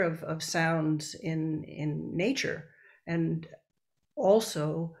aware of sounds in nature, and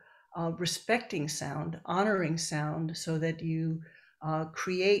also respecting sound, honoring sound, so that you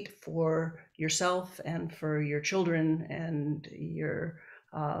create for yourself and for your children and your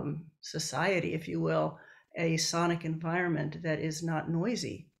society, if you will, a sonic environment that is not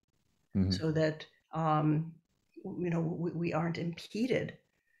noisy, so that we aren't impeded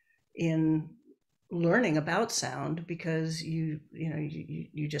in learning about sound because you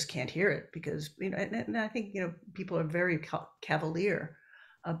just can't hear it because and I think people are very cavalier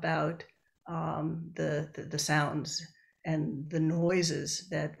about the sounds and the noises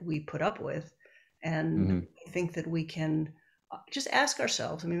that we put up with, and I think that we can just ask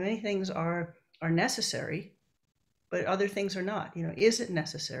ourselves. I mean, many things are necessary, but other things are not. Is it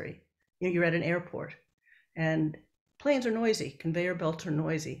necessary? You're at an airport and planes are noisy, conveyor belts are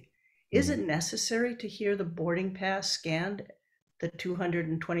noisy. Is it necessary to hear the boarding pass scanned the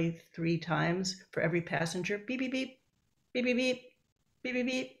 223 times for every passenger? Beep, beep, beep, beep, beep, beep, beep, beep,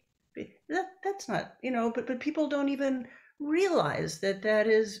 beep. That's not, but people don't even realize that that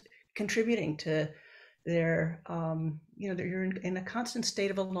is contributing to their, you're in a constant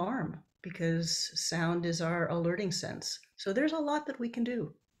state of alarm because sound is our alerting sense. So there's a lot that we can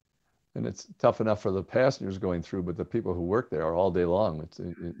do. And it's tough enough for the passengers going through, but the people who work there are all day long.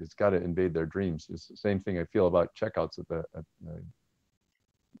 It's got to invade their dreams. It's the same thing I feel about checkouts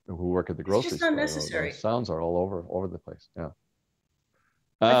who work at the grocery It's just store. unnecessary. Those sounds are all over the place. Yeah.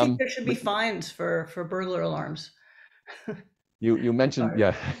 I think there should be fines for burglar alarms. You mentioned,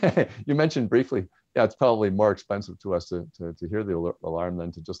 yeah, you mentioned briefly, yeah, it's probably more expensive to us to hear the alarm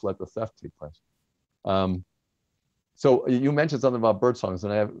than to just let the theft take place. So you mentioned something about bird songs,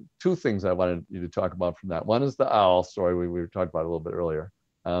 and I have two things I wanted you to talk about from that. One is the owl story we talked about a little bit earlier,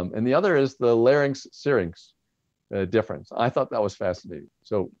 and the other is the larynx-syrinx difference. I thought that was fascinating.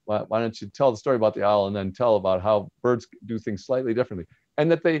 So why don't you tell the story about the owl and then tell about how birds do things slightly differently,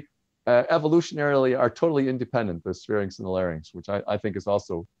 and that they evolutionarily are totally independent, the syrinx and the larynx, which I think is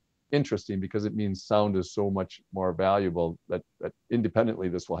also interesting because it means sound is so much more valuable that independently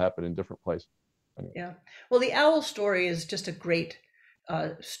this will happen in different places. Anyway. Yeah. Well, the owl story is just a great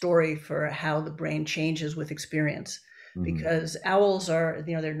story for how the brain changes with experience, because owls are,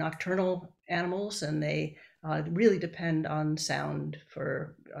 they're nocturnal animals and they really depend on sound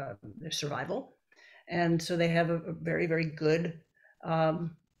for their survival. And so they have a very, very good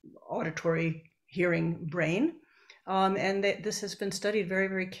auditory hearing brain. And this has been studied very,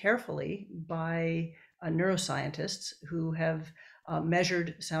 very carefully by neuroscientists who have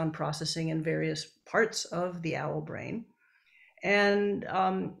measured sound processing in various parts of the owl brain. And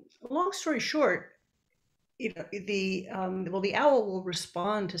long story short, the owl will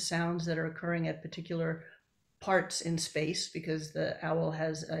respond to sounds that are occurring at particular parts in space because the owl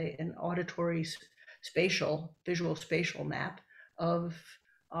has an auditory visual spatial map of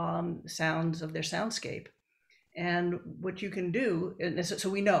sounds of their soundscape. And what you can do, and so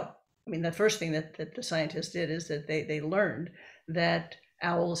we know, I mean, the first thing that the scientists did is that they learned that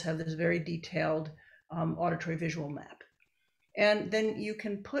owls have this very detailed auditory visual map. And then you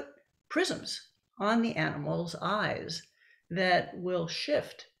can put prisms on the animal's eyes that will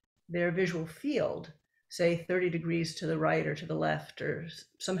shift their visual field, say 30 degrees to the right or to the left, or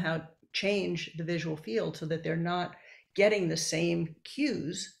somehow change the visual field so that they're not getting the same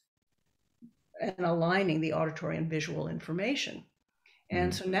cues and aligning the auditory and visual information.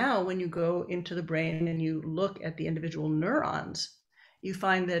 And so now when you go into the brain and you look at the individual neurons, you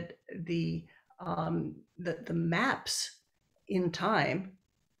find that the maps in time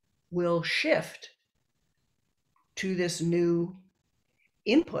will shift to this new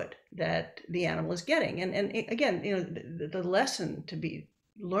input that the animal is getting. And again, the lesson to be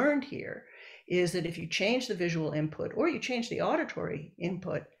learned here is that if you change the visual input or you change the auditory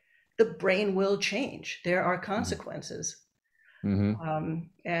input, the brain will change. There are consequences. And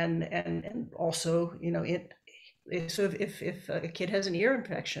also, so if a kid has an ear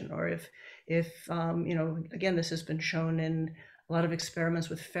infection, or if again, this has been shown in a lot of experiments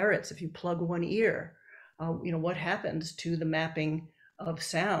with ferrets, if you plug one ear, what happens to the mapping of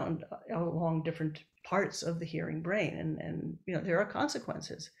sound along different parts of the hearing brain, and there are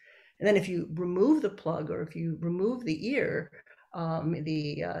consequences. And then if you remove the plug, or if you remove the ear,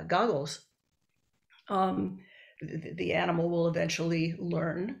 the goggles, the animal will eventually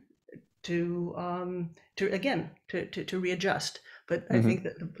learn to readjust. But I think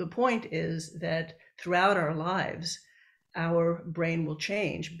that the point is that throughout our lives, our brain will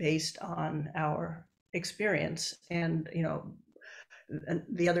change based on our experience. And and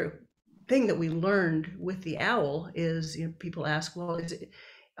the other thing that we learned with the owl is, people ask, well, is it,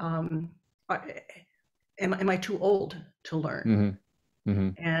 am I too old to learn?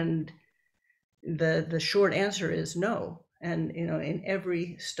 And the short answer is no. And in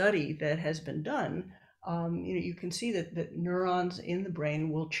every study that has been done, you can see that neurons in the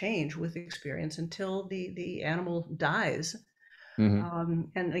brain will change with experience until the animal dies. And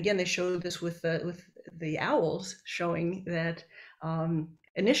again, they showed this with the owls, showing that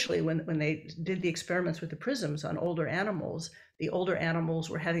initially, when they did the experiments with the prisms on older animals, the older animals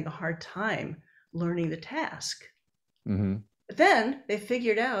were having a hard time learning the task. But then they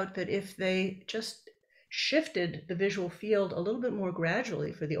figured out that if they just shifted the visual field a little bit more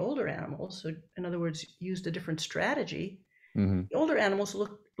gradually for the older animals, so in other words, used a different strategy, the older animals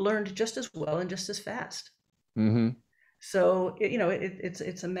learned just as well and just as fast. So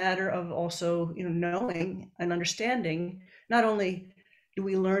it's a matter of also knowing and understanding. Not only do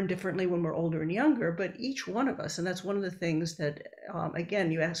we learn differently when we're older and younger, but each one of us, and that's one of the things that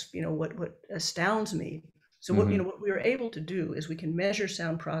again, you asked what astounds me. So what we are able to do is we can measure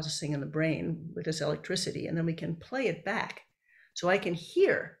sound processing in the brain with this electricity, and then we can play it back. So I can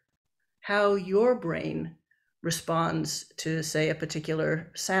hear how your brain responds to, say, a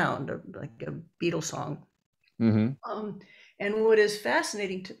particular sound, like a Beatles song. And what is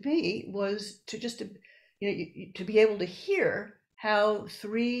fascinating to me was to be able to hear how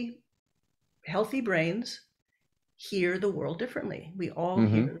three healthy brains hear the world differently. We all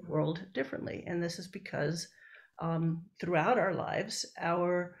hear the world differently, and this is because throughout our lives,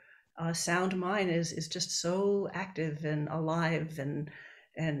 our sound mind is just so active and alive and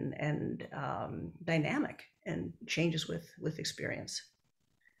dynamic, and changes with experience.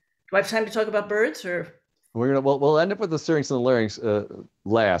 Do I have time to talk about birds, or? We'll end up with the syrinx and the larynx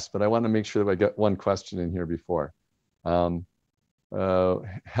last, but I want to make sure that I get one question in here before.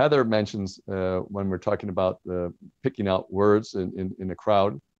 Heather mentions when we're talking about picking out words in a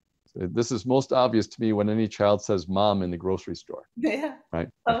crowd, this is most obvious to me when any child says "mom" in the grocery store. Yeah. Right.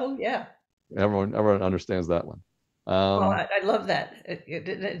 Oh yeah. Everyone understands that one. I love that.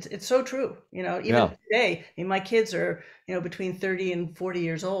 It's so true. Even today, my kids are, between 30 and 40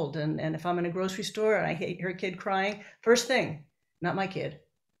 years old. And if I'm in a grocery store and I hear a kid crying, first thing, not my kid.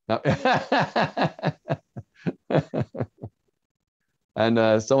 No.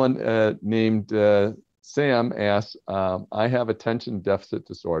 And someone named Sam asks, I have attention deficit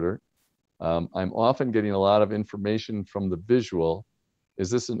disorder. I'm often getting a lot of information from the visual. Is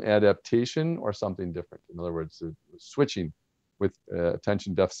this an adaptation or something different? In other words, switching with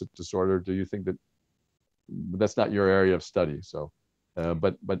attention deficit disorder. Do you think that that's not your area of study? So,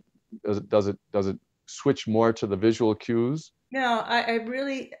 but does it switch more to the visual cues? No, I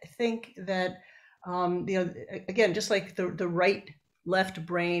really think that again, just like the right left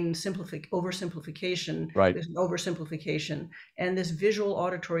brain oversimplification, right, is an oversimplification, and this visual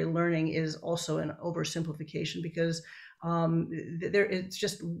auditory learning is also an oversimplification, because it's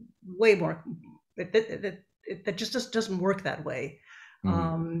just way more that just doesn't work that way.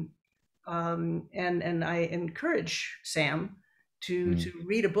 And I encourage Sam to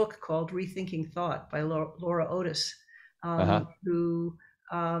read a book called Rethinking Thought by Laura Otis, who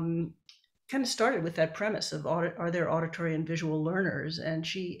kind of started with that premise of are there auditory and visual learners, and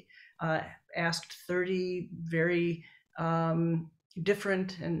she asked 30 very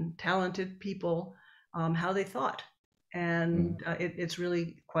different and talented people how they thought. And it's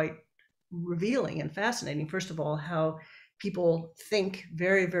really quite revealing and fascinating. First of all, how people think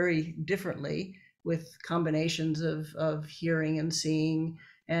very, very differently with combinations of hearing and seeing,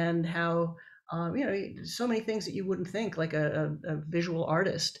 and how so many things that you wouldn't think, like a visual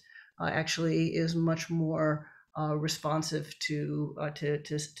artist actually is much more responsive to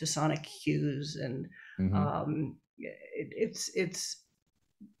sonic cues, and it's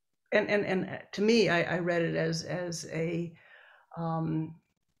and to me, I read it as a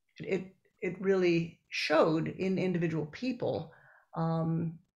it really showed in individual people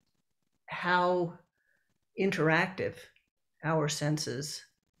how interactive our senses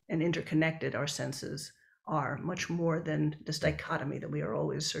and interconnected our senses are, much more than this dichotomy that we are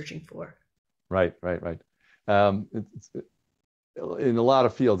always searching for. Right. In a lot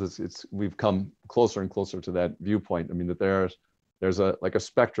of fields, we've come closer and closer to that viewpoint. I mean, that there's a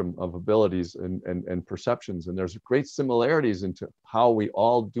spectrum of abilities and perceptions, and there's great similarities into how we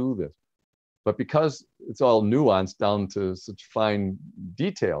all do this. But because it's all nuanced down to such fine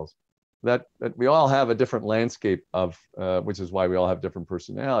details, that we all have a different landscape of, which is why we all have different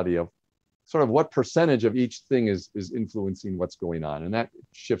personality, of sort of what percentage of each thing is influencing what's going on. And that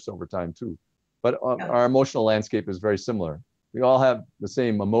shifts over time too. But our emotional landscape is very similar. We all have the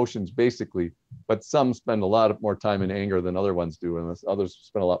same emotions basically, but some spend a lot more time in anger than other ones do, and others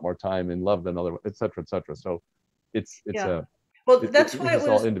spend a lot more time in love than other, et cetera, et cetera. So it's that's why it was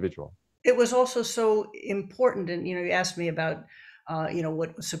all individual. It was also so important, and you asked me about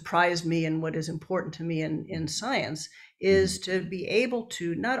what surprised me and what is important to me in science, is to be able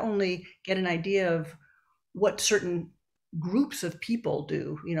to not only get an idea of what certain groups of people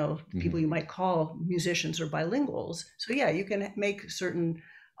do, people you might call musicians or bilinguals. So yeah, you can make certain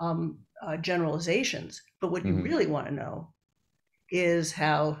generalizations, but what you really want to know is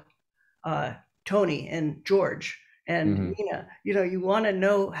how Tony and George and Nina, you want to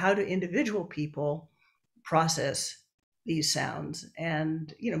know how do individual people process these sounds,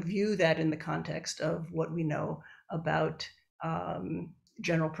 and view that in the context of what we know about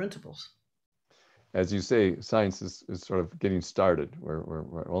general principles. As you say, science is sort of getting started.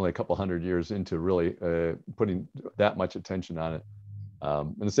 We're only a couple hundred years into really putting that much attention on it.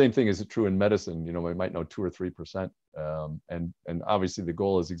 And the same thing is true in medicine. We might know 2 or 3%, and obviously the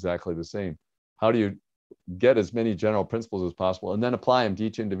goal is exactly the same. How do you get as many general principles as possible, and then apply them to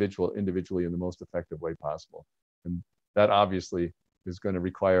each individual individually in the most effective way possible? And that obviously is going to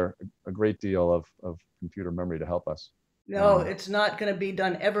require a great deal of computer memory to help us. No, it's not going to be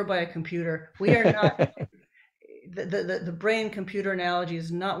done ever by a computer. We are not. The brain computer analogy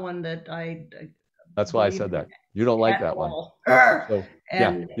is not one that I. That's why I said that. You don't like that one. So,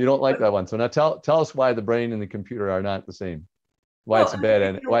 and, yeah, you don't like that one. So now tell us why the brain and the computer are not the same. Why it's a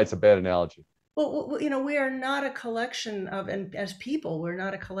bad analogy. Well, we are not a collection of, and as people, we're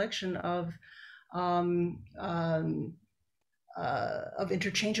not a collection of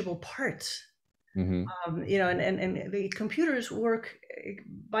interchangeable parts. And the computers work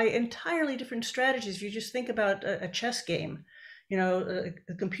by entirely different strategies. If you just think about a chess game, the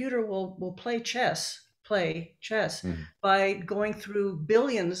computer will play chess by going through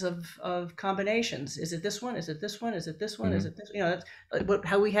billions of combinations. Is it this one? Is it this one? Is it this one? Is it this? That's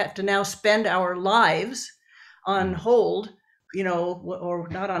how we have to now spend our lives on hold, or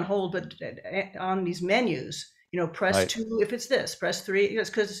not on hold, but on these menus. Press right. 2 if it's this, press 3. It's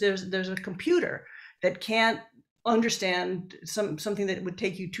because there's a computer that can't understand something that would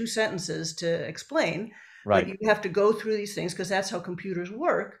take you 2 sentences to explain. Right. But you have to go through these things because that's how computers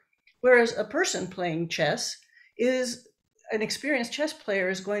work. Whereas a person playing chess is an experienced chess player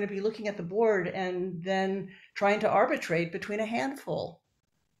is going to be looking at the board and then trying to arbitrate between a handful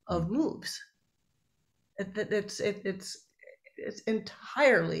of moves. It's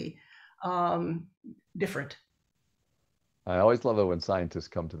entirely different. I always love it when scientists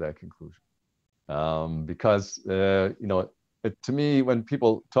come to that conclusion, because to me, when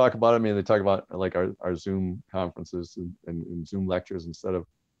people talk about it, I mean, they talk about like our Zoom conferences and Zoom lectures instead of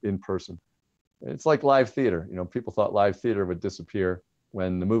in person. It's like live theater. People thought live theater would disappear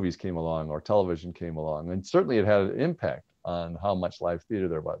when the movies came along or television came along, and certainly it had an impact on how much live theater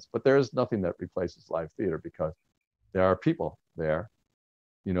there was. But there is nothing that replaces live theater, because there are people there,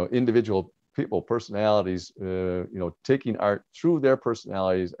 individual people, personalities, taking art through their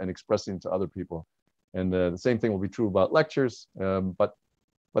personalities and expressing it to other people. And the same thing will be true about lectures, but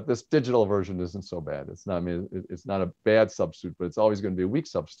this digital version isn't so bad. It's not. I mean, it's not a bad substitute, but it's always going to be a weak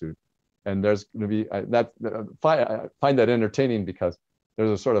substitute. And there's going to be I find that entertaining, because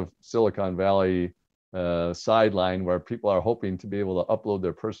there's a sort of Silicon Valley sideline where people are hoping to be able to upload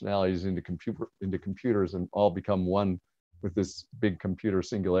their personalities into computers and all become one with this big computer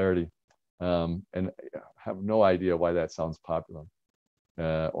singularity. And I have no idea why that sounds popular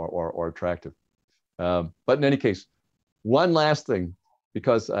or attractive. But in any case, one last thing,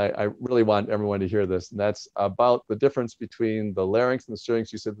 because I really want everyone to hear this, and that's about the difference between the larynx and the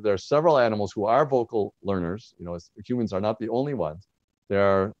syrinx. You said that there are several animals who are vocal learners. Humans are not the only ones.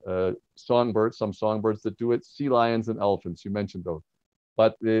 There are songbirds, some songbirds that do it, sea lions and elephants. You mentioned those.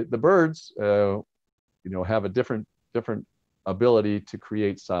 But the birds, have a different ability to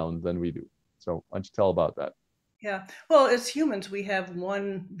create sound than we do. So why don't you tell about that? Yeah. Well, as humans, we have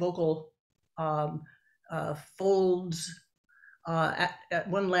one vocal folds at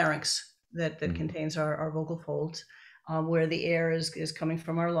one larynx that contains our vocal folds, where the air is coming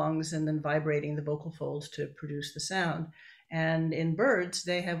from our lungs and then vibrating the vocal folds to produce the sound. And in birds,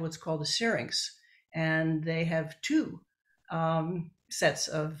 they have what's called a syrinx, and they have 2 sets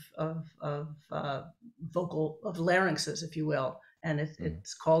of larynxes, if you will. And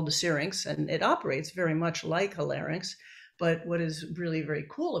it's called the syrinx, and it operates very much like a larynx. But what is really very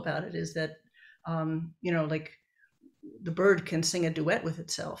cool about it is that, like the bird can sing a duet with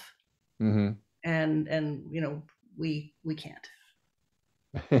itself, and we can't.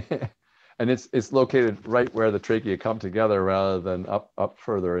 And it's located right where the trachea come together rather than up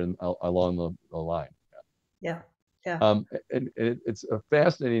further along the line. Yeah. Yeah. And it's a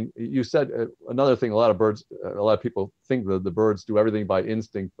fascinating. You said another thing. A lot of people think that the birds do everything by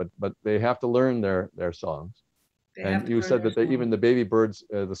instinct, but they have to learn their songs. And you said that even the baby birds,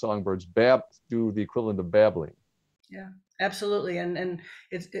 the songbirds, do the equivalent of babbling. Yeah, absolutely. And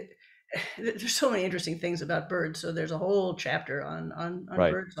there's so many interesting things about birds. So there's a whole chapter on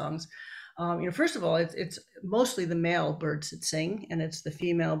Right. bird songs. First of all, it's mostly the male birds that sing, and it's the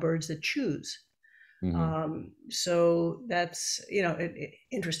female birds that choose. Mm-hmm. So that's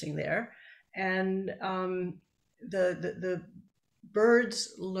interesting there, and the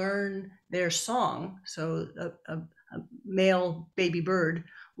birds learn their song. So a male baby bird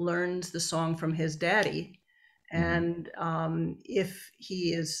learns the song from his daddy, and uh, if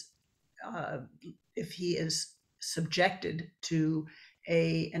he is subjected to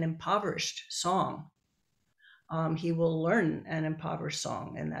an impoverished song, he will learn an impoverished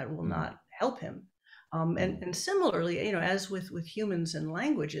song, and that will not help him. And similarly, as with humans and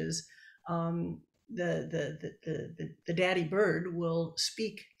languages, the daddy bird will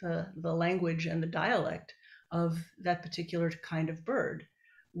speak the language and the dialect of that particular kind of bird,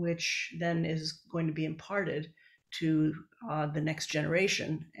 which then is going to be imparted to the next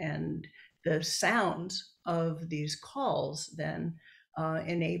generation. And the sounds of these calls then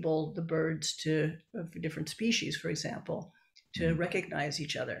enable the birds of different species, for example, to recognize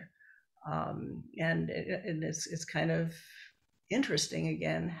each other. And it's kind of interesting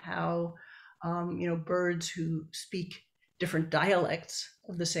again how birds who speak different dialects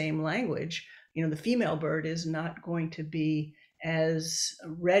of the same language, the female bird is not going to be as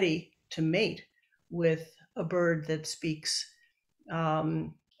ready to mate with a bird that speaks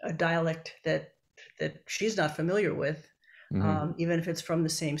a dialect that she's not familiar with, even if it's from the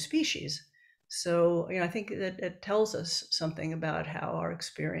same species. So I think that it tells us something about how our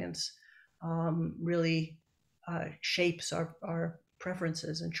experience really shapes our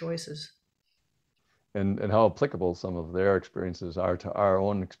preferences and choices. And how applicable some of their experiences are to our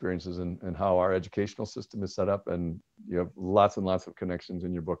own experiences, and how our educational system is set up. And you have lots and lots of connections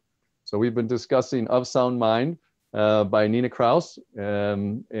in your book. So we've been discussing Of Sound Mind by Nina Kraus,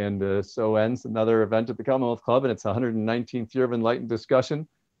 and so ends another event at the Commonwealth Club, and it's the 119th year of enlightened discussion.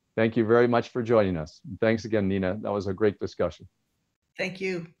 Thank you very much for joining us. Thanks again, Nina. That was a great discussion. Thank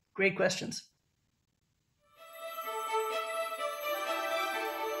you. Great questions.